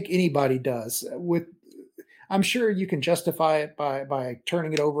don't think anybody does. I'm sure you can justify it by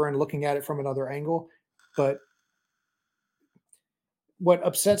turning it over and looking at it from another angle, but what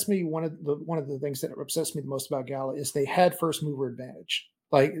upsets me, one of the things that upsets me the most about Gala is they had first mover advantage.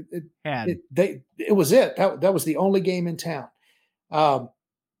 Like it was it. That was the only game in town.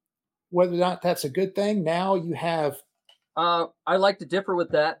 Whether or not that's a good thing, now you have. I like to differ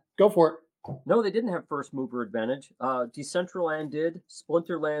with that. Go for it. No, they didn't have first mover advantage. Decentraland did.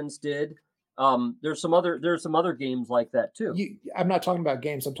 Splinterlands did. There's some other games like that too. I'm not talking about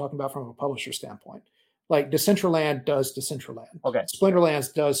games. I'm talking about from a publisher standpoint. Like Decentraland does Decentraland. Okay.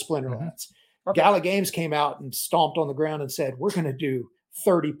 Splinterlands does Splinterlands. Mm-hmm. Okay. Gala Games came out and stomped on the ground and said, we're going to do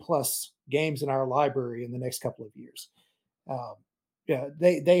 30 plus games in our library in the next couple of years.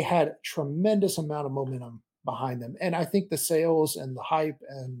 They had a tremendous amount of momentum behind them. And I think the sales and the hype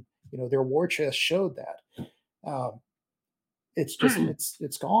and, their war chest showed that. It's just,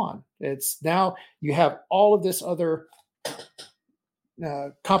 it's gone. It's now you have all of this other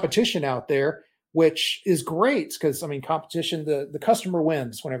competition out there, which is great because, competition, the customer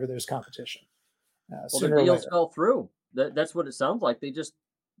wins whenever there's competition. The deals fell through. That's what it sounds like. They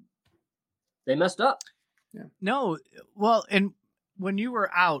messed up. Yeah. No, well, and when you were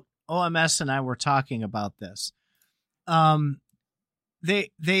out, OMS and I were talking about this. They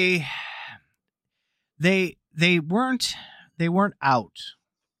weren't out.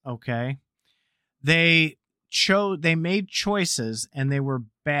 Okay. They made choices, and they were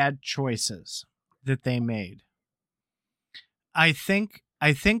bad choices that they made. I think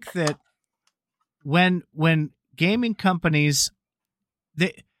that when gaming companies,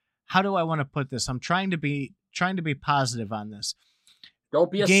 how do I want to put this? I'm trying to be positive on this. Don't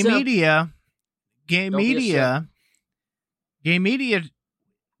be a Game media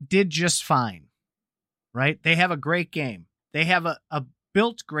did just fine, right? They have a great game. They have a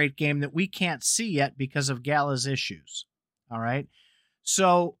built great game that we can't see yet because of Gala's issues. All right.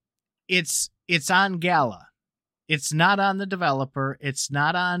 So it's on Gala. It's not on the developer. It's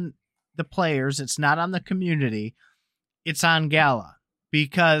not on the players. It's not on the community. It's on Gala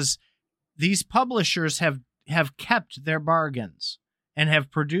because these publishers have kept their bargains and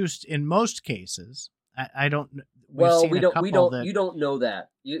have produced, in most cases, I don't. Well, you don't know that. You don't know that.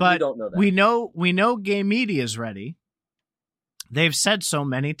 We know Game Media is ready. They've said so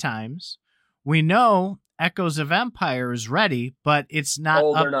many times. We know Echoes of Empire is ready, but it's not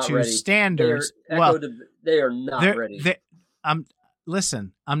up to standards. They are not ready.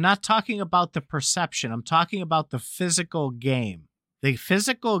 Listen, I'm not talking about the perception. I'm talking about the physical game. The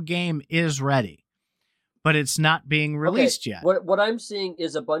physical game is ready, but it's not being released yet. What I'm seeing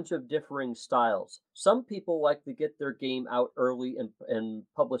is a bunch of differing styles. Some people like to get their game out early and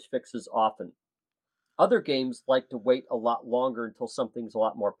publish fixes often. Other games like to wait a lot longer until something's a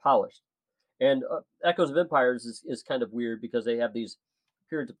lot more polished. And Echoes of Empires is kind of weird because they have these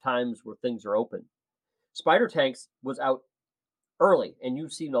periods of times where things are open. Spider Tanks was out early, and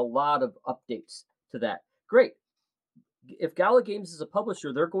you've seen a lot of updates to that. Great. If Gala Games is a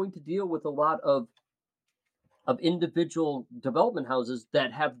publisher, they're going to deal with a lot of individual development houses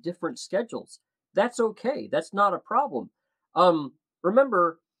that have different schedules. That's okay. That's not a problem.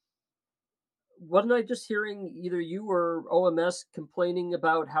 Remember, wasn't I just hearing either you or OMS complaining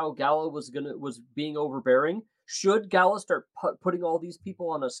about how Gala was being overbearing? Should Gala start putting all these people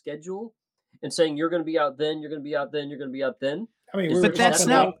on a schedule and saying you're going to be out then, you're going to be out then, you're going to be out then? I mean, but that's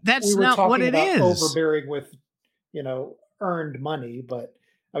not what it is. Overbearing with, earned money, but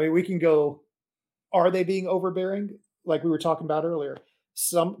I mean, we can go. Are they being overbearing? Like we were talking about earlier,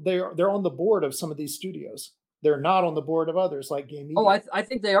 they're on the board of some of these studios. They're not on the board of others like Game Media. Oh, I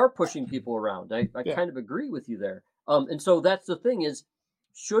think they are pushing people around. I kind of agree with you there. And so that's the thing is,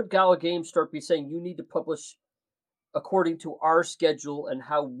 should Gala Games start saying you need to publish according to our schedule and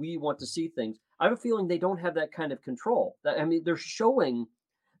how we want to see things? I have a feeling they don't have that kind of control. They're showing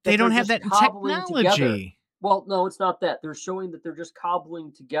they don't have that technology. Together. Well, no, it's not that. They're showing that they're just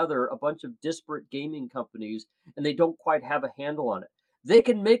cobbling together a bunch of disparate gaming companies, and they don't quite have a handle on it. They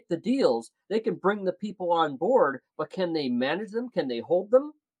can make the deals. They can bring the people on board, but can they manage them? Can they hold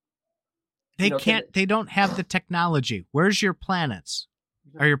them? They can't. They don't have the technology. Where's your planets?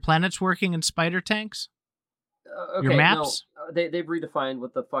 Are your planets working in Spider Tanks? Okay, your maps? No, they've redefined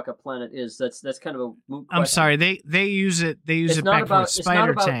what the fuck a planet is. That's kind of a moot question. I'm sorry. They use it. They use it back for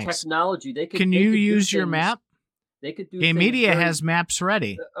Spider Tanks. It's not about technology. Can you use your map? They could do. Game Media has maps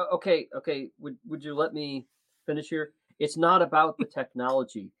ready. Okay. Would you let me finish here? It's not about the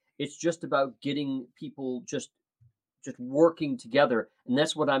technology. It's just about getting people just working together, and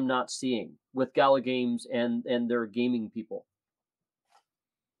that's what I'm not seeing with Gala Games and their gaming people.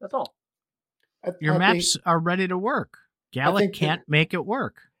 That's all. Your maps are ready to work. Gala can't make it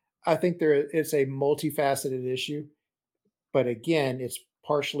work. I think there is a multifaceted issue, but again, it's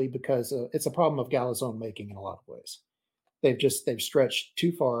partially because it's a problem of Gala's own making in a lot of ways. They've stretched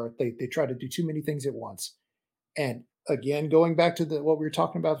too far. They try to do too many things at once, and again, going back to what we were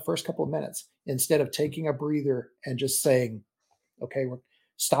talking about the first couple of minutes, instead of taking a breather and just saying, okay, we're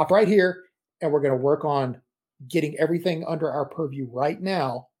stop right here, and we're going to work on getting everything under our purview right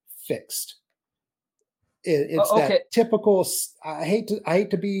now fixed. It's okay. That typical. I hate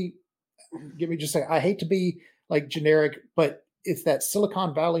to be like generic, but it's that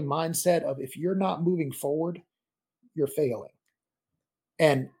Silicon Valley mindset of if you're not moving forward, you're failing.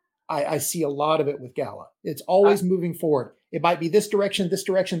 And I see a lot of it with Gala. It's always moving forward. It might be this direction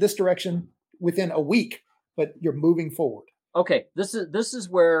within a week, but you're moving forward. Okay, this is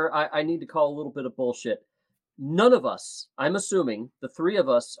where I need to call a little bit of bullshit. None of us, I'm assuming, the three of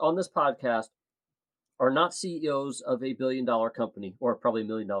us on this podcast are not CEOs of a $1 billion company, or probably $1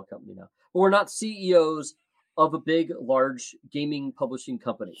 million company now. But we're not CEOs of a big, large gaming publishing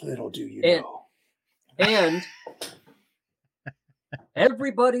company. Little do you know. And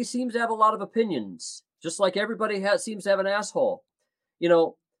everybody seems to have a lot of opinions, just like everybody seems to have an asshole.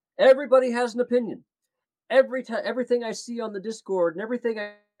 Everybody has an opinion. Everything I see on the Discord and everything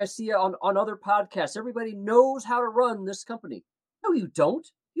I see on other podcasts, everybody knows how to run this company. No, you don't.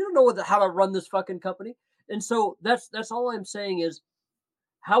 You don't know how to run this fucking company. And so that's all I'm saying is,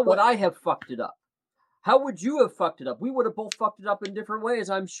 how would I have fucked it up? How would you have fucked it up? We would have both fucked it up in different ways,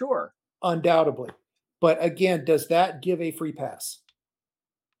 I'm sure. Undoubtedly. But again, does that give a free pass?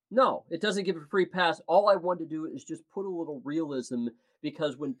 No, it doesn't give a free pass. All I want to do is just put a little realism,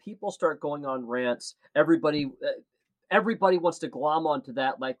 because when people start going on rants, everybody wants to glom onto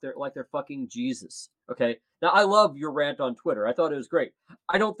that like they're fucking Jesus. Okay. Now I love your rant on Twitter. I thought it was great.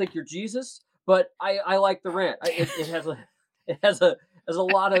 I don't think you're Jesus, but I like the rant. It has a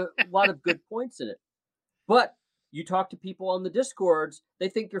lot of good points in it. But you talk to people on the Discords, they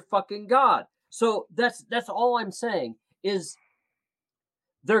think you're fucking God. So that's all I'm saying is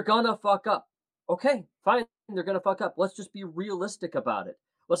they're gonna fuck up. Okay, fine, they're gonna fuck up. Let's just be realistic about it.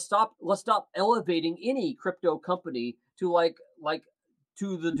 Let's stop elevating any crypto company to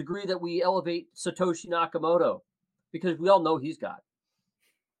to the degree that we elevate Satoshi Nakamoto, because we all know he's God.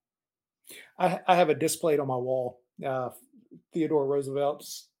 I have a displayed on my wall, Theodore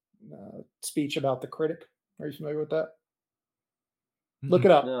Roosevelt's speech about the critic. Are you familiar with that? Look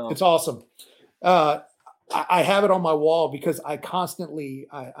it up. No. It's awesome. I have it on my wall because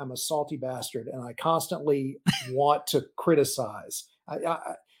I'm a salty bastard and I constantly want to criticize.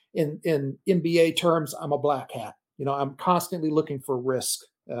 In NBA terms, I'm a black hat. I'm constantly looking for risk.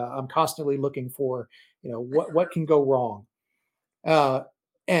 I'm constantly looking for, what can go wrong.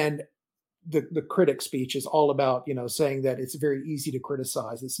 And the critic speech is all about, saying that it's very easy to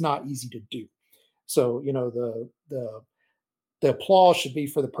criticize. It's not easy to do. So, the applause should be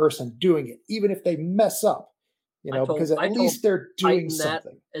for the person doing it, even if they mess up, because at least they're doing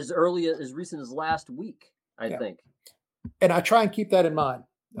something. As recent as last week, I think. And I try and keep that in mind.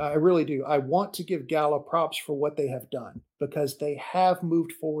 I really do. I want to give Gala props for what they have done because they have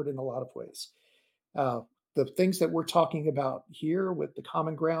moved forward in a lot of ways. The things that we're talking about here with the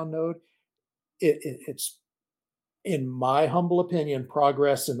Common Ground node, it's, in my humble opinion,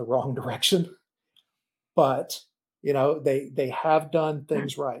 progress in the wrong direction. But they have done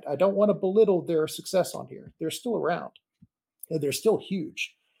things right. I don't want to belittle their success on here. They're still around. They're still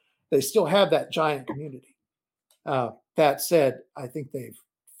huge. They still have that giant community. That said, I think they've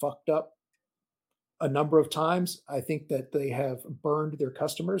fucked up a number of times. I think that they have burned their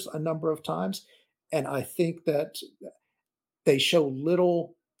customers a number of times. And I think that they show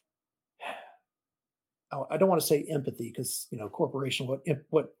little, I don't want to say empathy because, corporation,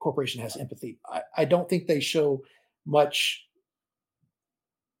 what corporation has empathy? I don't think they show much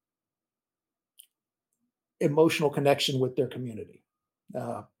emotional connection with their community.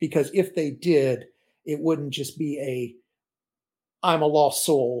 Because if they did, it wouldn't just be I'm a lost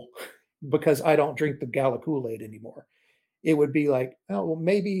soul because I don't drink the Gala Kool-Aid anymore. It would be like, oh, well,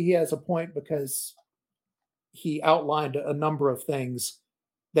 maybe he has a point because he outlined a number of things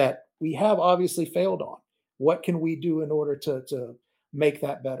that we have obviously failed on. What can we do in order to make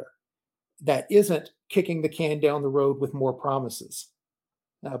that better? That isn't kicking the can down the road with more promises,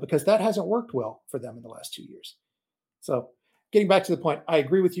 because that hasn't worked well for them in the last 2 years. So getting back to the point, I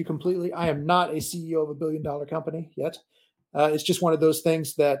agree with you completely. I am not a CEO of a $1 billion company yet. It's just one of those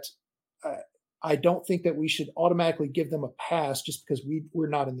things that I don't think that we should automatically give them a pass just because we're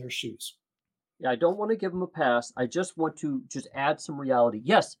not in their shoes. Yeah, I don't want to give them a pass. I just want to add some reality.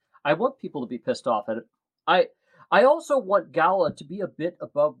 Yes, I want people to be pissed off at it. I also want Gala to be a bit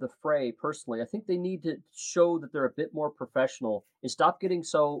above the fray personally. I think they need to show that they're a bit more professional and stop getting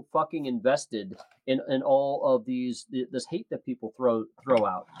so fucking invested in all of this hate that people throw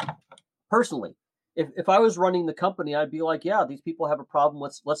out. Personally, if I was running the company, I'd be like, yeah, these people have a problem.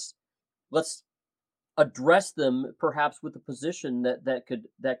 Let's address them perhaps with a position that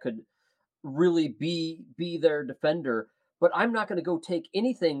could really be their defender. But I'm not going to go take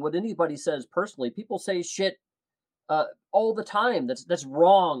what anybody says personally. People say shit all the time that's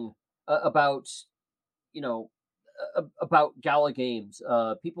wrong about about Gala Games.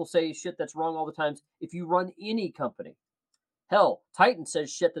 People say shit that's wrong all the time. If you run any company, hell, Titan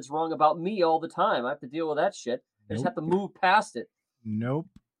says shit that's wrong about me all the time. I have to deal with that shit. I just have to move past it. Nope.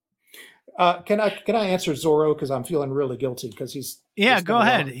 Can I answer Zorro because I'm feeling really guilty because he's go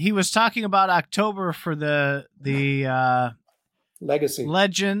ahead. He was talking about October for the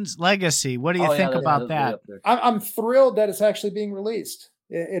Legends Legacy. What do you think about that? I'm thrilled that it's actually being released.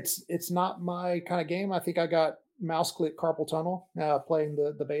 It's not my kind of game. I think I got mouse click carpal tunnel playing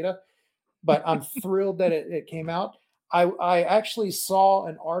the beta, but I'm thrilled that it came out. I actually saw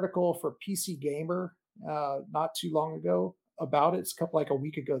an article for PC Gamer not too long ago about it. It's a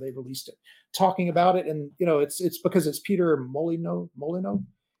week ago they released it, talking about it, and it's because it's Peter Molyneux.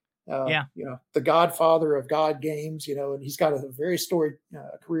 The godfather of God games, and he's got a very storied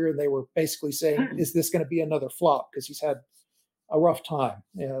career. And they were basically saying, is this going to be another flop? Because he's had a rough time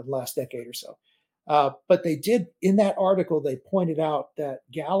the last decade or so. But they did, in that article, they pointed out that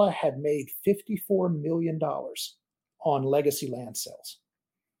Gala had made $54 million on Legacy land sales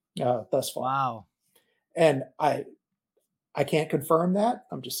thus far. Wow. And I can't confirm that.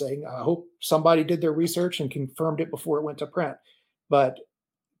 I'm just saying, I hope somebody did their research and confirmed it before it went to print. But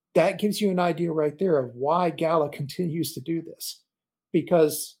that gives you an idea right there of why Gala continues to do this.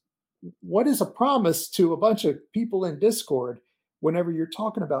 Because what is a promise to a bunch of people in Discord whenever you're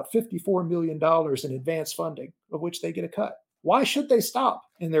talking about $54 million in advance funding, of which they get a cut? Why should they stop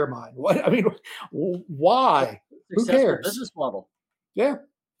in their mind? Why? Who cares? Business model. Yeah,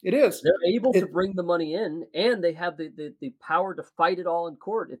 it is. They're able to bring the money in, and they have the power to fight it all in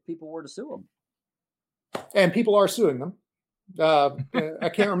court if people were to sue them. And people are suing them. I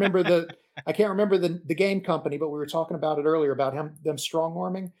can't remember the game company, but we were talking about it earlier about them strong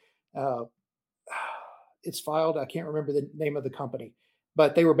arming. It's filed. I can't remember the name of the company,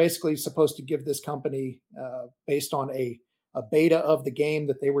 but they were basically supposed to give this company based on a beta of the game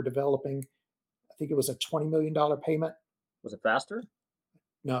that they were developing. I think it was a $20 million payment. Was it faster?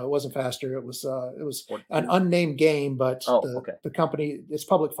 No, it wasn't faster. It was an unnamed game, but the company, it's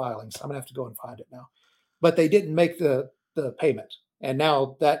public filings. I'm gonna have to go and find it now. But they didn't make the payment. And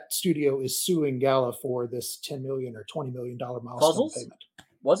now that studio is suing Gala for this $10 million or $20 million milestone payment.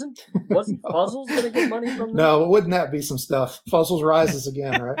 Wasn't no. Puzzles going to get money from them? No, but wouldn't that be some stuff? Puzzles rises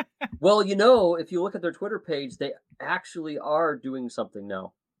again, right? Well, if you look at their Twitter page, they actually are doing something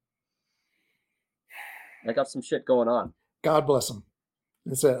now. They got some shit going on. God bless them.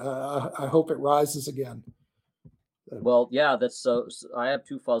 I hope it rises again. Well, yeah, that's so. I have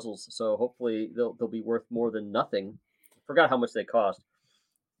 2 Fuzzles, so hopefully they'll be worth more than nothing. Forgot how much they cost.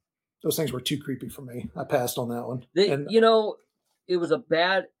 Those things were too creepy for me. I passed on that one. It was a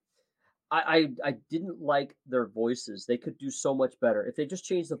bad. I didn't like their voices. They could do so much better. If they just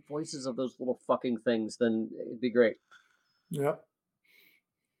changed the voices of those little fucking things, then it'd be great. Yep.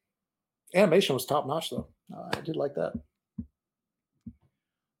 Animation was top notch, though. I did like that.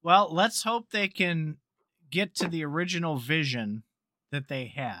 Well, let's hope they can get to the original vision that they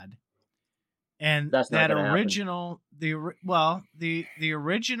had. And that original, the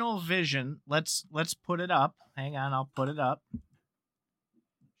original vision. Let's put it up. Hang on, I'll put it up.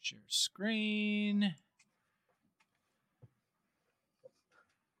 Share screen.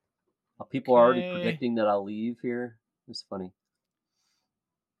 People are already predicting that I'll leave here. It's funny.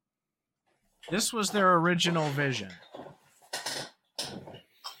 This was their original vision.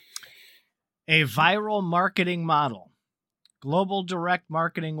 A viral marketing model. Global direct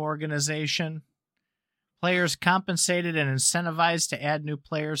marketing organization. Players compensated and incentivized to add new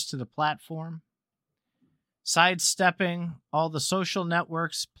players to the platform. Sidestepping all the social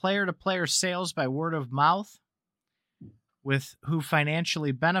networks, player-to-player sales by word of mouth, with who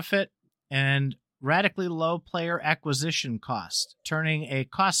financially benefit, and radically low player acquisition cost, turning a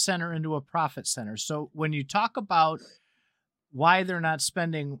cost center into a profit center. So when you talk about why they're not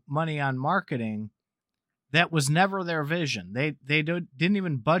spending money on marketing, that was never their vision. They didn't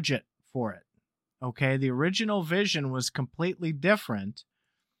even budget for it. Okay, the original vision was completely different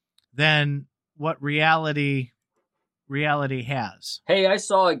than what reality has. Hey, I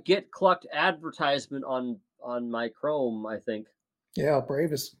saw a Get Clucked advertisement on my Chrome, I think. Yeah,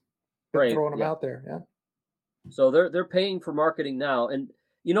 Brave is throwing them out there. Yeah. So they're paying for marketing now, and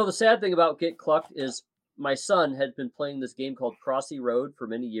the sad thing about Get Clucked is my son had been playing this game called Crossy Road for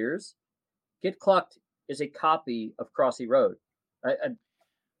many years. Get Clucked is a copy of Crossy Road.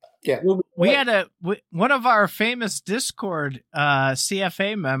 Yeah, we had one of our famous Discord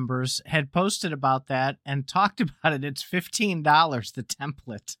CFA members had posted about that and talked about it. It's $15 the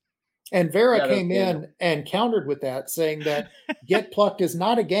template. And Vera came in and countered with that, saying that Get Plucked is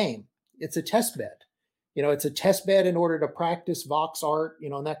not a game; it's a test bed. It's a test bed in order to practice Vox art,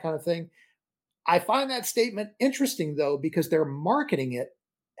 and that kind of thing. I find that statement interesting, though, because they're marketing it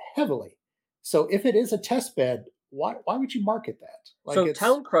heavily. So if it is a test bed, why would you market that? So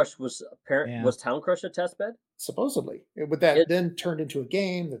Town Crush was was Town Crush a test bed? Supposedly. But that then turned into a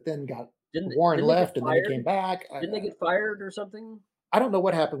game that then got Warren left and then he came back. Didn't they get fired or something? I don't know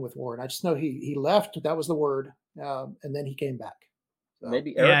what happened with Warren. I just know he left. That was the word. And then he came back. So.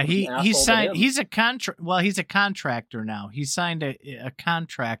 Maybe Eric he signed. He's a contract. Well, he's a contractor now. He signed a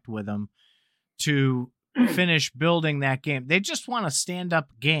contract with him to finish building that game. They just want to stand up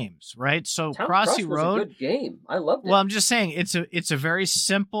games, right? So Town Crossy Crush Road, was a good game. I loved it. Well, I'm just saying it's a very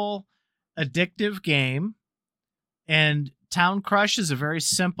simple, addictive game, and Town Crush is a very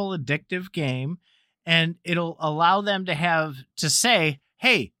simple, addictive game, and it'll allow them to say,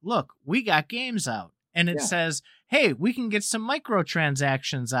 "Hey, look, we got games out," and it says, "Hey, we can get some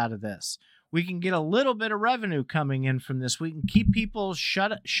microtransactions out of this. We can get a little bit of revenue coming in from this. We can keep people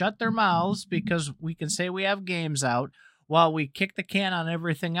shut their mouths because we can say we have games out while we kick the can on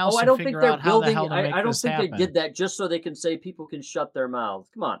everything else and figure out how the hell to make this happen." I don't think they did that just so they can say people can shut their mouths.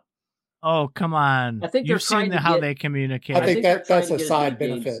 Come on. Oh, come on. I think you've seen how they communicate. I think that's a side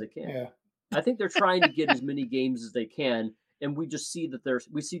benefit. Yeah. I think they're trying to get as many games as they can, and we just see that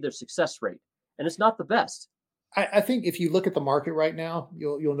we see their success rate, and it's not the best. I think if you look at the market right now,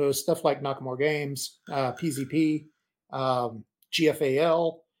 you'll notice stuff like Nakamura Games, PZP,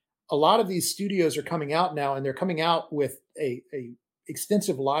 GFAL. A lot of these studios are coming out now, and they're coming out with a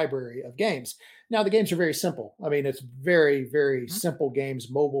extensive library of games. Now, the games are very simple. I mean, it's very, very simple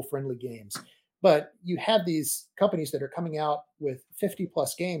games, mobile-friendly games. But you have these companies that are coming out with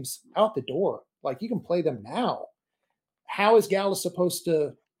 50-plus games out the door. Like, you can play them now. How is Gala supposed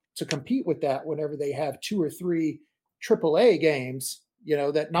to compete with that whenever they have 2 or 3 AAA games,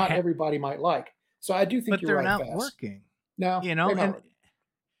 that not everybody might like? So I do think you're right. But they're not working. No,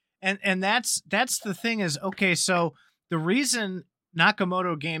 And that's the thing is, okay, so the reason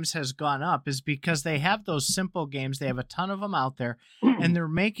Nakamoto Games has gone up is because they have those simple games. They have a ton of them out there, and they're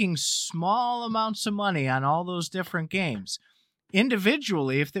making small amounts of money on all those different games.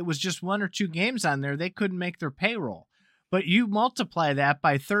 Individually, if it was just 1 or 2 games on there, they couldn't make their payroll. But you multiply that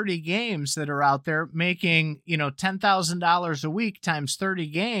by 30 games that are out there making, $10,000 a week times 30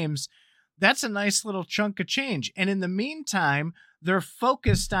 games. That's a nice little chunk of change. And in the meantime, they're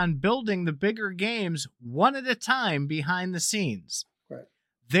focused on building the bigger games one at a time behind the scenes. Right.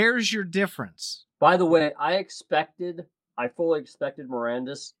 There's your difference. By the way, I fully expected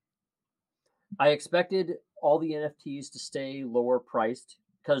Mirandus. I expected all the NFTs to stay lower priced,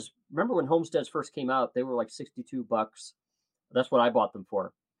 because remember when Homesteads first came out, they were like $62. That's what I bought them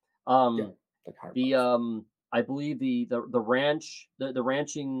for. I believe the ranch, the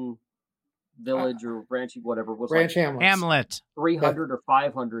ranching village or ranching whatever was Ranch like Hamlet 300 or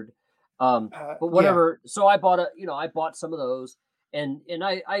 500. But whatever. Yeah. So I bought I bought some of those, and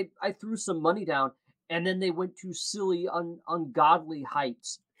I threw some money down, and then they went to silly, ungodly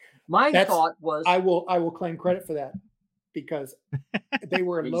heights. My thought was, I will claim credit for that, because they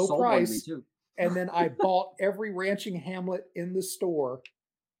were low price. And then I bought every ranching hamlet in the store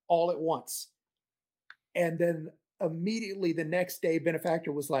all at once. And then immediately the next day,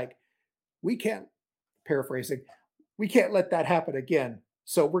 Benefactor was like, we can't let that happen again.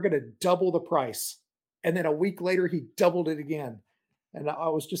 So we're going to double the price. And then a week later, he doubled it again. And I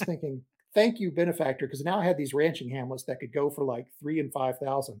was just thinking, thank you, Benefactor, because now I had these ranching hamlets that could go for like $3,000 and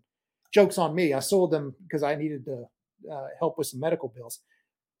 $5,000. Joke's on me. I sold them because I needed to help with some medical bills.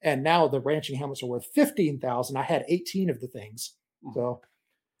 And now the ranching helmets are worth $15,000. I had 18 of the things.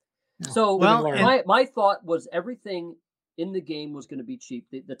 So my thought was everything in the game was going to be cheap.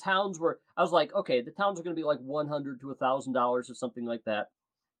 The towns were, I was like, okay, the towns are going to be like $100 to $1,000 or something like that.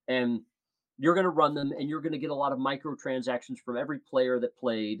 And you're going to run them, and you're going to get a lot of microtransactions from every player that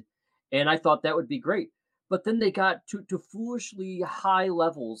played. And I thought that would be great. But then they got to foolishly high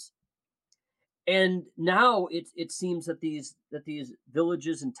levels. And now it seems that these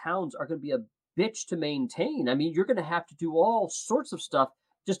villages and towns are going to be a bitch to maintain. I mean, you're going to have to do all sorts of stuff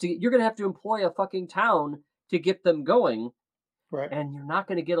you're going to have to employ a fucking town to get them going, right? And you're not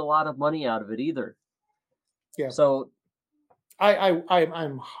going to get a lot of money out of it either. Yeah. So, I'm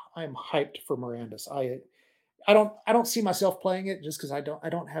hyped for Mirandus. I don't see myself playing it just because I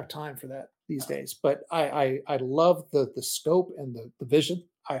don't have time for that these days. But I love the scope and the vision.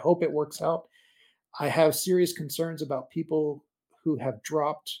 I hope it works out. I have serious concerns about people who have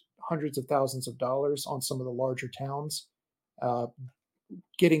dropped hundreds of thousands of dollars on some of the larger towns,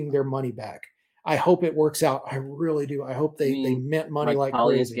 getting their money back. I hope it works out. I really do. I hope they mint money like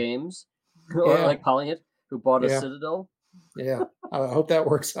crazy. Games, or like Polyhit, who bought a Citadel. Yeah, I hope that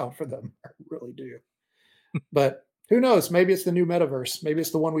works out for them. I really do. But who knows? Maybe it's the new metaverse. Maybe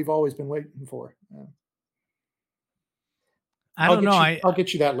it's the one we've always been waiting for. Yeah. I don't know. I'll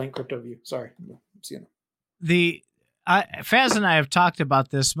get you that link, CryptoView. Sorry. Faz and I have talked about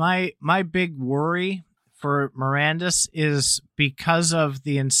this. My big worry for Mirandus is because of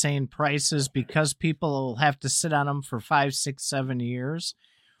the insane prices, because people will have to sit on them for 5, 6, 7 years.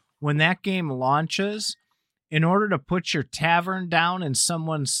 When that game launches, in order to put your tavern down in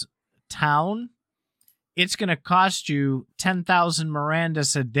someone's town, it's going to cost you 10,000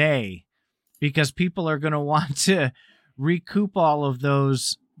 Mirandus a day, because people are going to want to recoup all of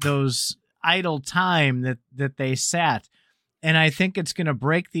those idle time that they sat. And I think it's going to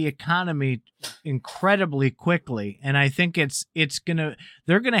break the economy incredibly quickly. And I think they're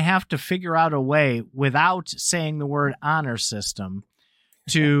going to have to figure out a way, without saying the word honor system,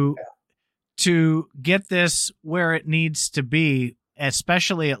 to get this where it needs to be,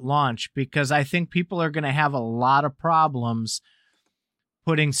 especially at launch, because I think people are going to have a lot of problems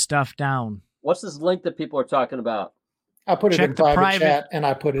putting stuff down. What's this link that people are talking about? I put it in private chat, and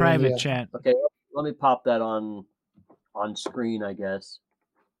I put it in chat. Okay, let me pop that on screen, I guess.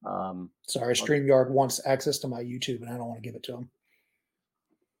 Sorry, StreamYard wants access to my YouTube, and I don't want to give it to them.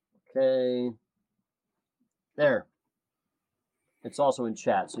 Okay. There. It's also in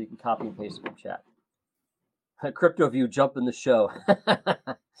chat, so you can copy and paste it in chat. CryptoView, jump in the show.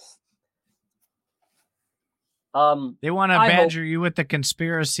 They want to badger you with the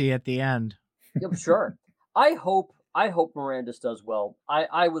conspiracy at the end. Yeah, sure. I hope Mirandus does well.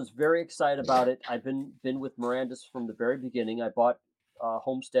 I was very excited about it. I've been with Mirandus from the very beginning. I bought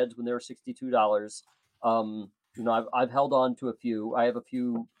Homesteads when they were $62. I've held on to a few. I have a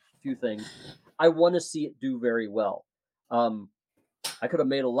few things. I want to see it do very well. I could have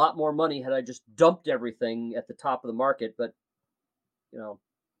made a lot more money had I just dumped everything at the top of the market, but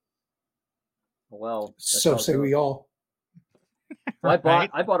Well, so say we all. Well,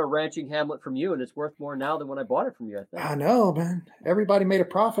 I bought a ranching hamlet from you, and it's worth more now than when I bought it from you, I think. I know, man. Everybody made a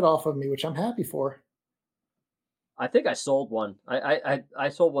profit off of me, which I'm happy for. I think I sold one. I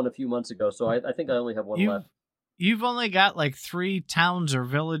sold one a few months ago, so I think I only have one left. You've only got like 3 towns or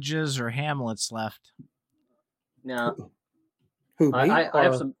villages or hamlets left. No. Who, me? I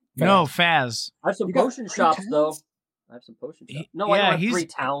have some. No, Faz. I have some potion shops, though. I have some potion shops. No, I don't have 3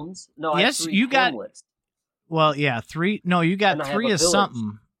 towns. No, I have 3 hamlets. Well, yeah, 3. No, you got 3 of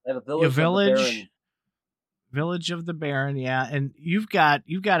something. I have a village. Village of the Baron, yeah, and you've got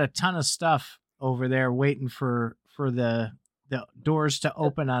a ton of stuff over there waiting for the doors to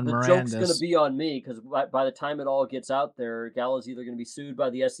open on Miranda's. The joke's going to be on me because by the time it all gets out there, Gala's either going to be sued by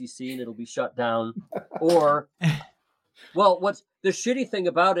the SEC and it'll be shut down, or, well, what's the shitty thing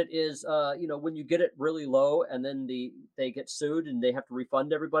about it is, when you get it really low and then they get sued and they have to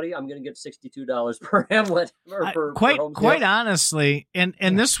refund everybody, I'm going to get $62 per hamlet. Quite honestly,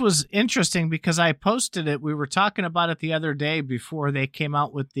 and this was interesting because I posted it. We were talking about it the other day before they came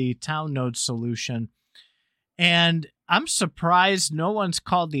out with the town node solution. And I'm surprised no one's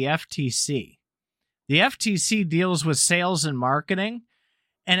called the FTC. The FTC deals with sales and marketing,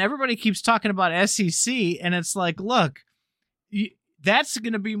 and everybody keeps talking about SEC, and it's like, look, that's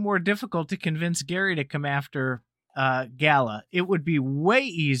going to be more difficult to convince Gary to come after Gala. It would be way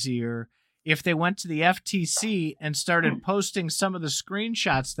easier if they went to the FTC and started posting some of the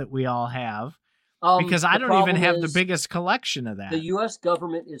screenshots that we all have. Because I don't even have the biggest collection of that. The U.S.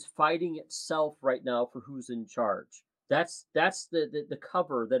 government is fighting itself right now for who's in charge. That's the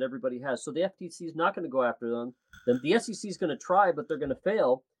cover that everybody has. So the FTC is not going to go after them. The SEC is going to try, but they're going to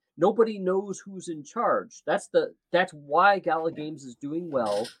fail. Nobody knows who's in charge. That's why Gala Games is doing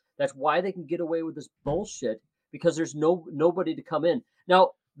well. That's why they can get away with this bullshit, because there's nobody to come in.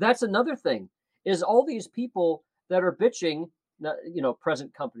 Now, that's another thing, is all these people that are bitching,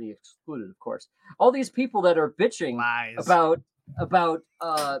 present company excluded, of course. All these people that are bitching about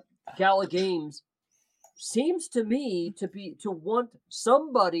Gala Games seems to me to want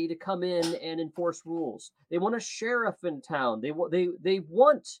somebody to come in and enforce rules. They want a sheriff in town. They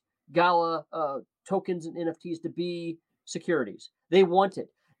want Gala tokens and NFTs to be securities. They want it.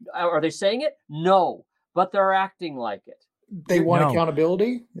 Are they saying it? No, but they're acting like it. They want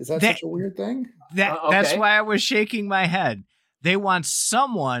accountability? Is that such a weird thing? That's why I was shaking my head. They want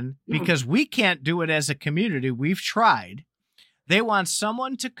someone, because we can't do it as a community. We've tried. They want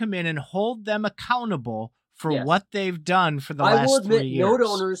someone to come in and hold them accountable for what they've done for the last 3 years. I will admit, node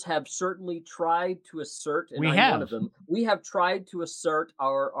owners have certainly tried to assert, and I'm one of them. We have tried to assert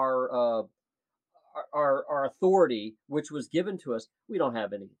our authority, which was given to us. We don't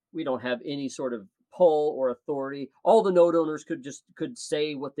have any. We don't have any sort of pull or authority. All the node owners could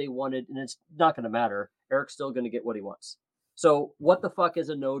say what they wanted, and it's not going to matter. Eric's still going to get what he wants. So what the fuck is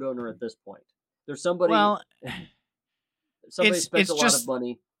a node owner at this point? There's somebody. Well, somebody spends a lot of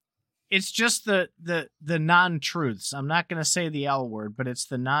money. It's just the non-truths. I'm not going to say the L word, but it's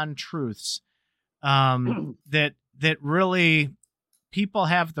the non-truths that really people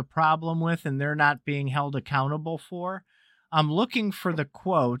have the problem with, and they're not being held accountable for. I'm looking for the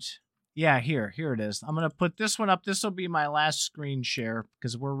quote. Yeah, here it is. I'm going to put this one up. This will be my last screen share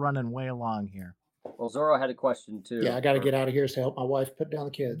because we're running way long here. Well, Zorro had a question too. Yeah, I got to get out of here to help my wife put down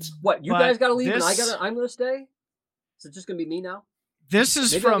the kids. What, you guys got to leave and I'm going to stay? Is it just going to be me now? This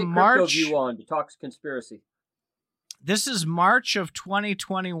is from March. View on to talk conspiracy. This is March of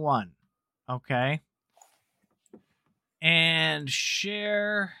 2021. Okay. And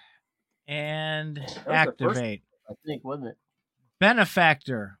share and activate. I think, wasn't it?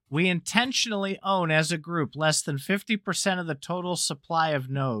 Benefactor. We intentionally own as a group less than 50% of the total supply of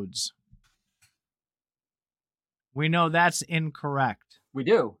nodes. We know that's incorrect. We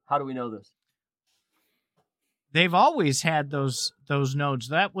do. How do we know this? They've always had those nodes.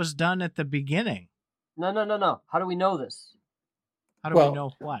 That was done at the beginning. No. How do we know this? How do we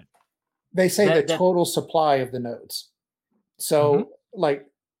know what? They say the total supply of the nodes. So,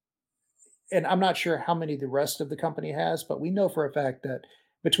 and I'm not sure how many the rest of the company has, but we know for a fact that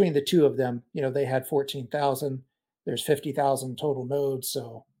between the two of them, they had 14,000. There's 50,000 total nodes.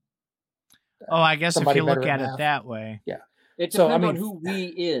 So, I guess if you look at it that way. Yeah. It depends on who we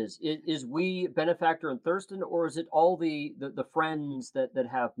is. Is we, Benefactor, and Thurston, or is it all the friends that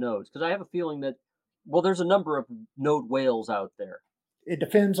have nodes? Because I have a feeling that, there's a number of node whales out there. It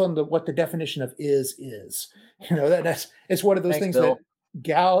depends on what the definition of is. It's one of those things Bill. That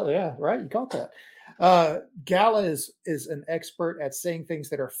Gala, yeah, right, you got that. Gala is an expert at saying things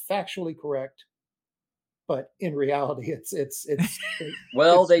that are factually correct, but in reality,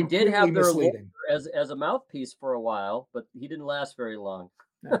 well, it's they did have their lawyer misleading. as a mouthpiece for a while, but he didn't last very long.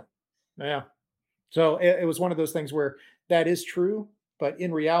 Yeah. So it was one of those things where that is true, but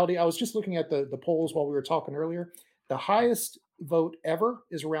in reality, I was just looking at the polls while we were talking earlier. The highest vote ever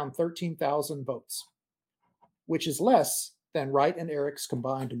is around 13,000 votes, which is less than Wright and Eric's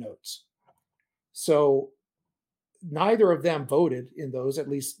combined notes. So neither of them voted in those, at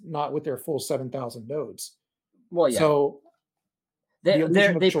least not with their full 7,000 nodes. Well, yeah. So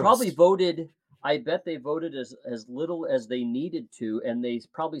they probably voted. I bet they voted as little as they needed to, and they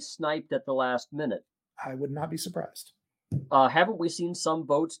probably sniped at the last minute. I would not be surprised. Haven't we seen some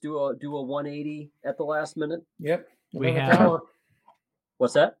votes do a 180 at the last minute? Yep. We have. Hour.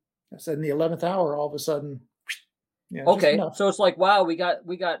 What's that? I said in the 11th hour, all of a sudden. Yeah, okay, so it's like, wow, we got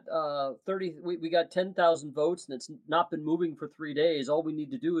 10,000 votes, and it's not been moving for 3 days. All we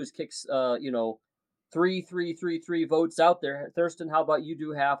need to do is kick 3 votes out there. Thurston, how about you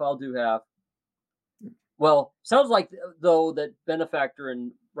do half? I'll do half. Well, sounds like though that Benefactor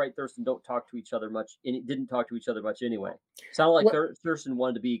and Wright Thurston don't talk to each other much, and it didn't talk to each other much anyway. Sounded like Thurston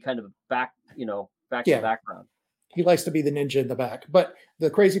wanted to be kind of back in the background. He likes to be the ninja in the back. But the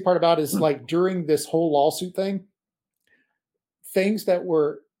crazy part about it is, like, during this whole lawsuit thing, things that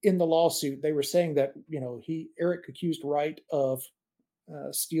were in the lawsuit, they were saying that, Eric accused Wright of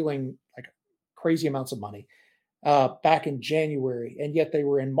stealing like crazy amounts of money back in January. And yet they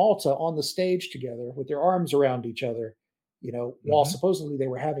were in Malta on the stage together with their arms around each other, while supposedly they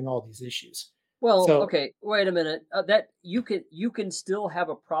were having all these issues. Well, okay, wait a minute. That you can still have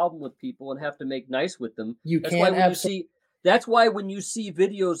a problem with people and have to make nice with them. That's why when you see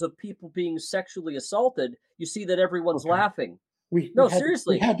videos of people being sexually assaulted, you see that everyone's laughing.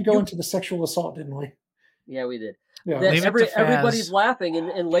 Seriously. We had to go into the sexual assault, didn't we? Yeah, we did. Yeah. Everybody's laughing,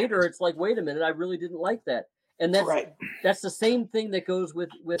 and later it's like, wait a minute, I really didn't like that. And that's right. That's the same thing that goes with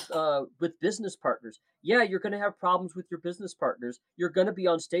business partners. Yeah, you're going to have problems with your business partners. You're going to be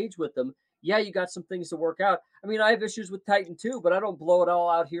on stage with them. Yeah, you got some things to work out. I mean, I have issues with Titan too, but I don't blow it all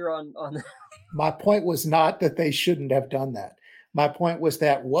out here on. My point was not that they shouldn't have done that. My point was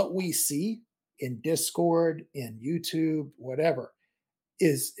that what we see in Discord, in YouTube, whatever,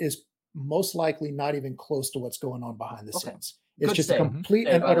 is most likely not even close to what's going on behind the scenes. It's just a complete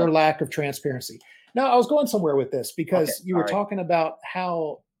and utter lack of transparency. Now, I was going somewhere with this because you were talking about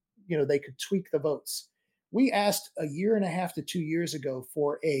how, they could tweak the votes. We asked 1.5 to 2 years ago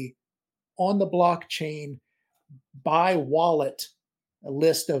for a on the blockchain by wallet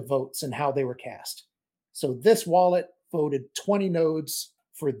list of votes and how they were cast. So this wallet voted 20 nodes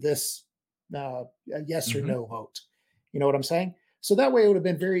for this yes or no vote. You know what I'm saying? So that way it would have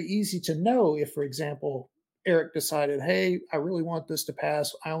been very easy to know if, for example, Eric decided, hey, I really want this to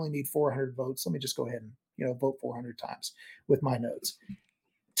pass. I only need 400 votes. Let me just go ahead and, vote 400 times with my nodes.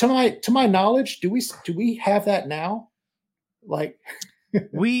 To my knowledge, do we have that now? Like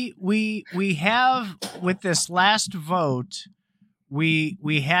we have with this last vote, we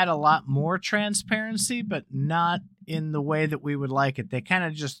had a lot more transparency, but not in the way that we would like it. They kind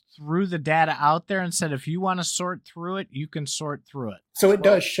of just threw the data out there and said, if you want to sort through it, you can sort through it. So it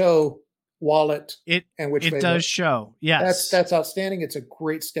does show wallet and which it does show. Yes. That's outstanding. It's a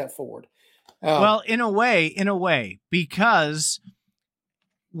great step forward. Well, in a way, because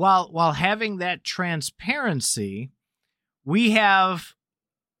while having that transparency, we have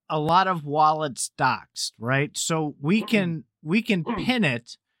a lot of wallets doxed, right? So we can pin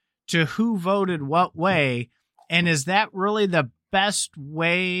it to who voted what way. And is that really the best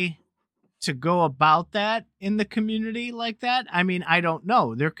way to go about that in the community like that? I mean, I don't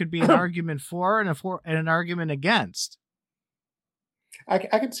know. There could be an argument for and an argument against. I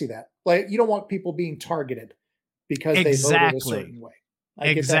can see that. Like, you don't want people being targeted because they voted a certain way.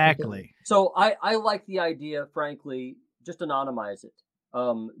 Exactly. So I like the idea, frankly, just anonymize it.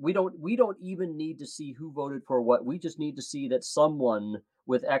 We don't even need to see who voted for what. We just need to see that someone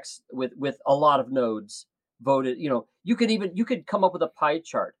with a lot of nodes voted. You could come up with a pie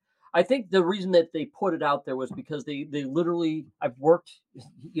chart. I think the reason that they put it out there was because they literally, I've worked,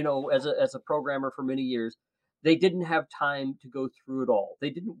 as a programmer for many years. They didn't have time to go through it all.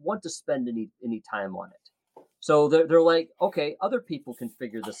 They didn't want to spend any time on it. So they're like, okay, other people can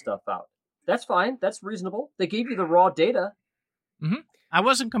figure this stuff out. That's fine. That's reasonable. They gave you the raw data. Mm-hmm. I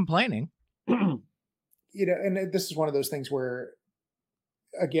wasn't complaining. And this is one of those things where,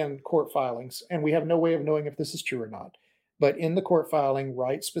 again, court filings, and we have no way of knowing if this is true or not. But in the court filing,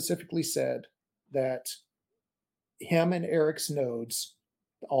 Wright specifically said that him and Eric's nodes,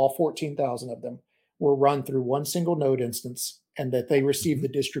 all 14,000 of them, were run through one single node instance, and that they received the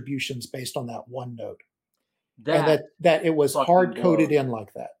distributions based on that one node. and that it was hard coded in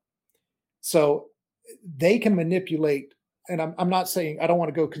like that. So they can manipulate. And I'm not saying, I don't want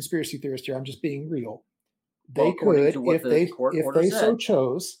to go conspiracy theorist here. I'm just being real. They could, if they so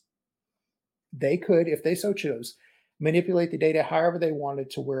chose, manipulate the data however they wanted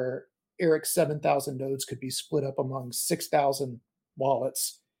to where Eric's 7,000 nodes could be split up among 6,000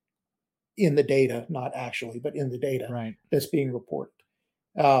 wallets in the data, not actually, but in the data that's being reported.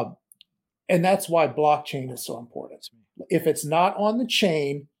 And that's why blockchain is so important. If it's not on the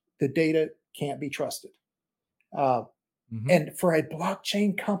chain, the data can't be trusted. And for a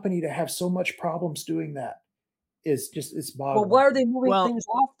blockchain company to have so much problems doing that is just, it's boggling. Well, why are they moving things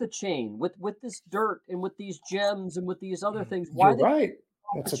off the chain with this dirt and with these gems and with these other things? Why? You're right.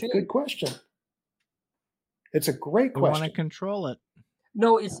 That's a good question. It's a great question. They want to control it.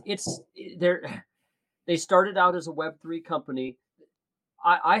 No, they started out as a Web3 company.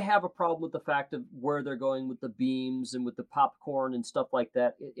 I have a problem with the fact of where they're going with the beams and with the popcorn and stuff like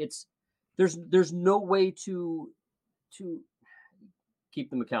that. There's no way to keep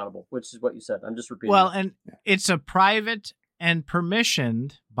them accountable, which is what you said. I'm just repeating. Well, and it's a private and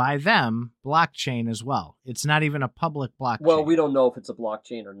permissioned by them blockchain as well. It's not even a public blockchain. Well, we don't know if it's a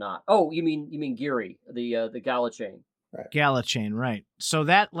blockchain or not. Oh, you mean Geary, the Gala chain. Right. Gala chain, right. So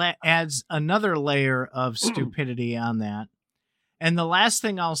that adds another layer of stupidity on that. And the last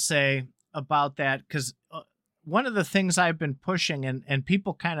thing I'll say about that, because one of the things I've been pushing, and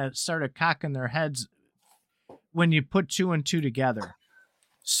people kind of started cocking their heads when you put two and two together.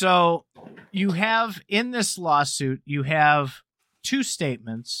 So you have, in this lawsuit, you have two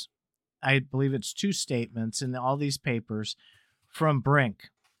statements. I believe it's two statements in all these papers from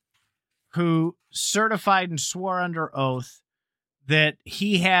Brink, who certified and swore under oath that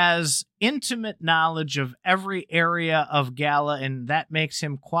he has intimate knowledge of every area of Gala, and that makes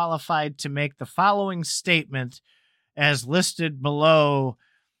him qualified to make the following statement as listed below.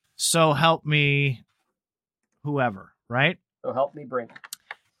 So help me, whoever, right? So help me, Brink.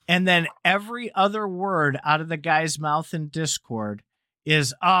 And then every other word out of the guy's mouth in Discord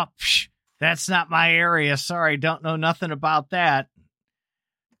is, that's not my area. Sorry, don't know nothing about that.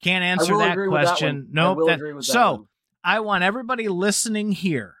 Can't answer that question. Nope. So I want everybody listening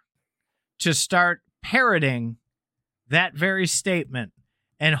here to start parroting that very statement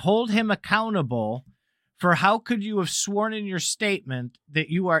and hold him accountable for how could you have sworn in your statement that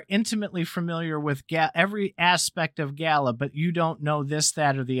you are intimately familiar with every aspect of Gala, but you don't know this,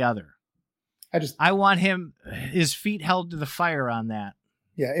 that, or the other. I want his feet held to the fire on that.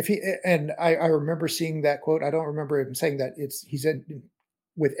 Yeah, I remember seeing that quote. I don't remember him saying that he's in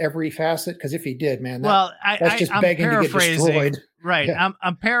with every facet, because if he did, man, that's just begging to get destroyed. Right. Yeah.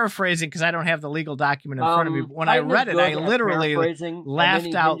 I'm paraphrasing because I don't have the legal document in front of me. When I read it, I literally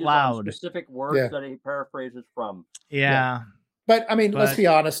laughed out loud. Specific words that he paraphrases from. Yeah. But I mean, let's be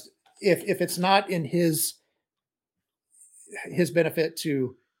honest. If it's not in his benefit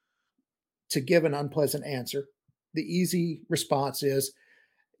to give an unpleasant answer, the easy response is,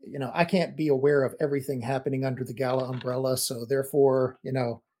 I can't be aware of everything happening under the Gala umbrella, so therefore,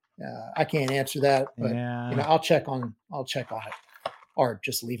 I can't answer that. But I'll check on it, or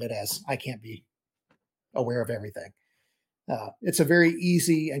just leave it as I can't be aware of everything. It's a very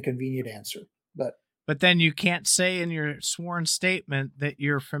easy and convenient answer, but then you can't say in your sworn statement that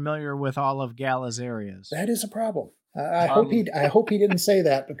you're familiar with all of Gala's areas. That is a problem. I hope he didn't say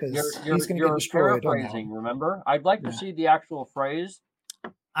that, because he's going to get destroyed. Paraphrasing, remember? I'd like to see the actual phrase.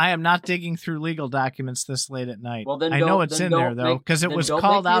 I am not digging through legal documents this late at night. Well, then I know it's in there, though, because it was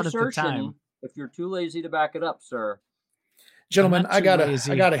called out at the time. If you're too lazy to back it up, sir. Gentlemen, I gotta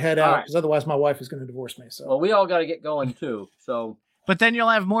head out, because otherwise my wife is going to divorce me. So, well, we all got to get going too. So, but then you'll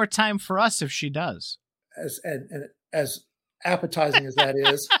have more time for us if she does. As appetizing as that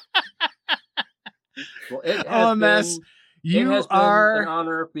is. Well, it has been an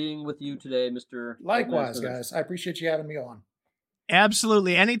honor being with you today, Mr. Likewise, guys. I appreciate you having me on.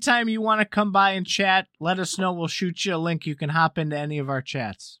 Absolutely. Anytime you want to come by and chat, let us know. We'll shoot you a link. You can hop into any of our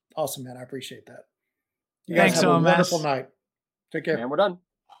chats. Awesome, man. I appreciate that. Thanks so much. Wonderful night. Take care. And we're done.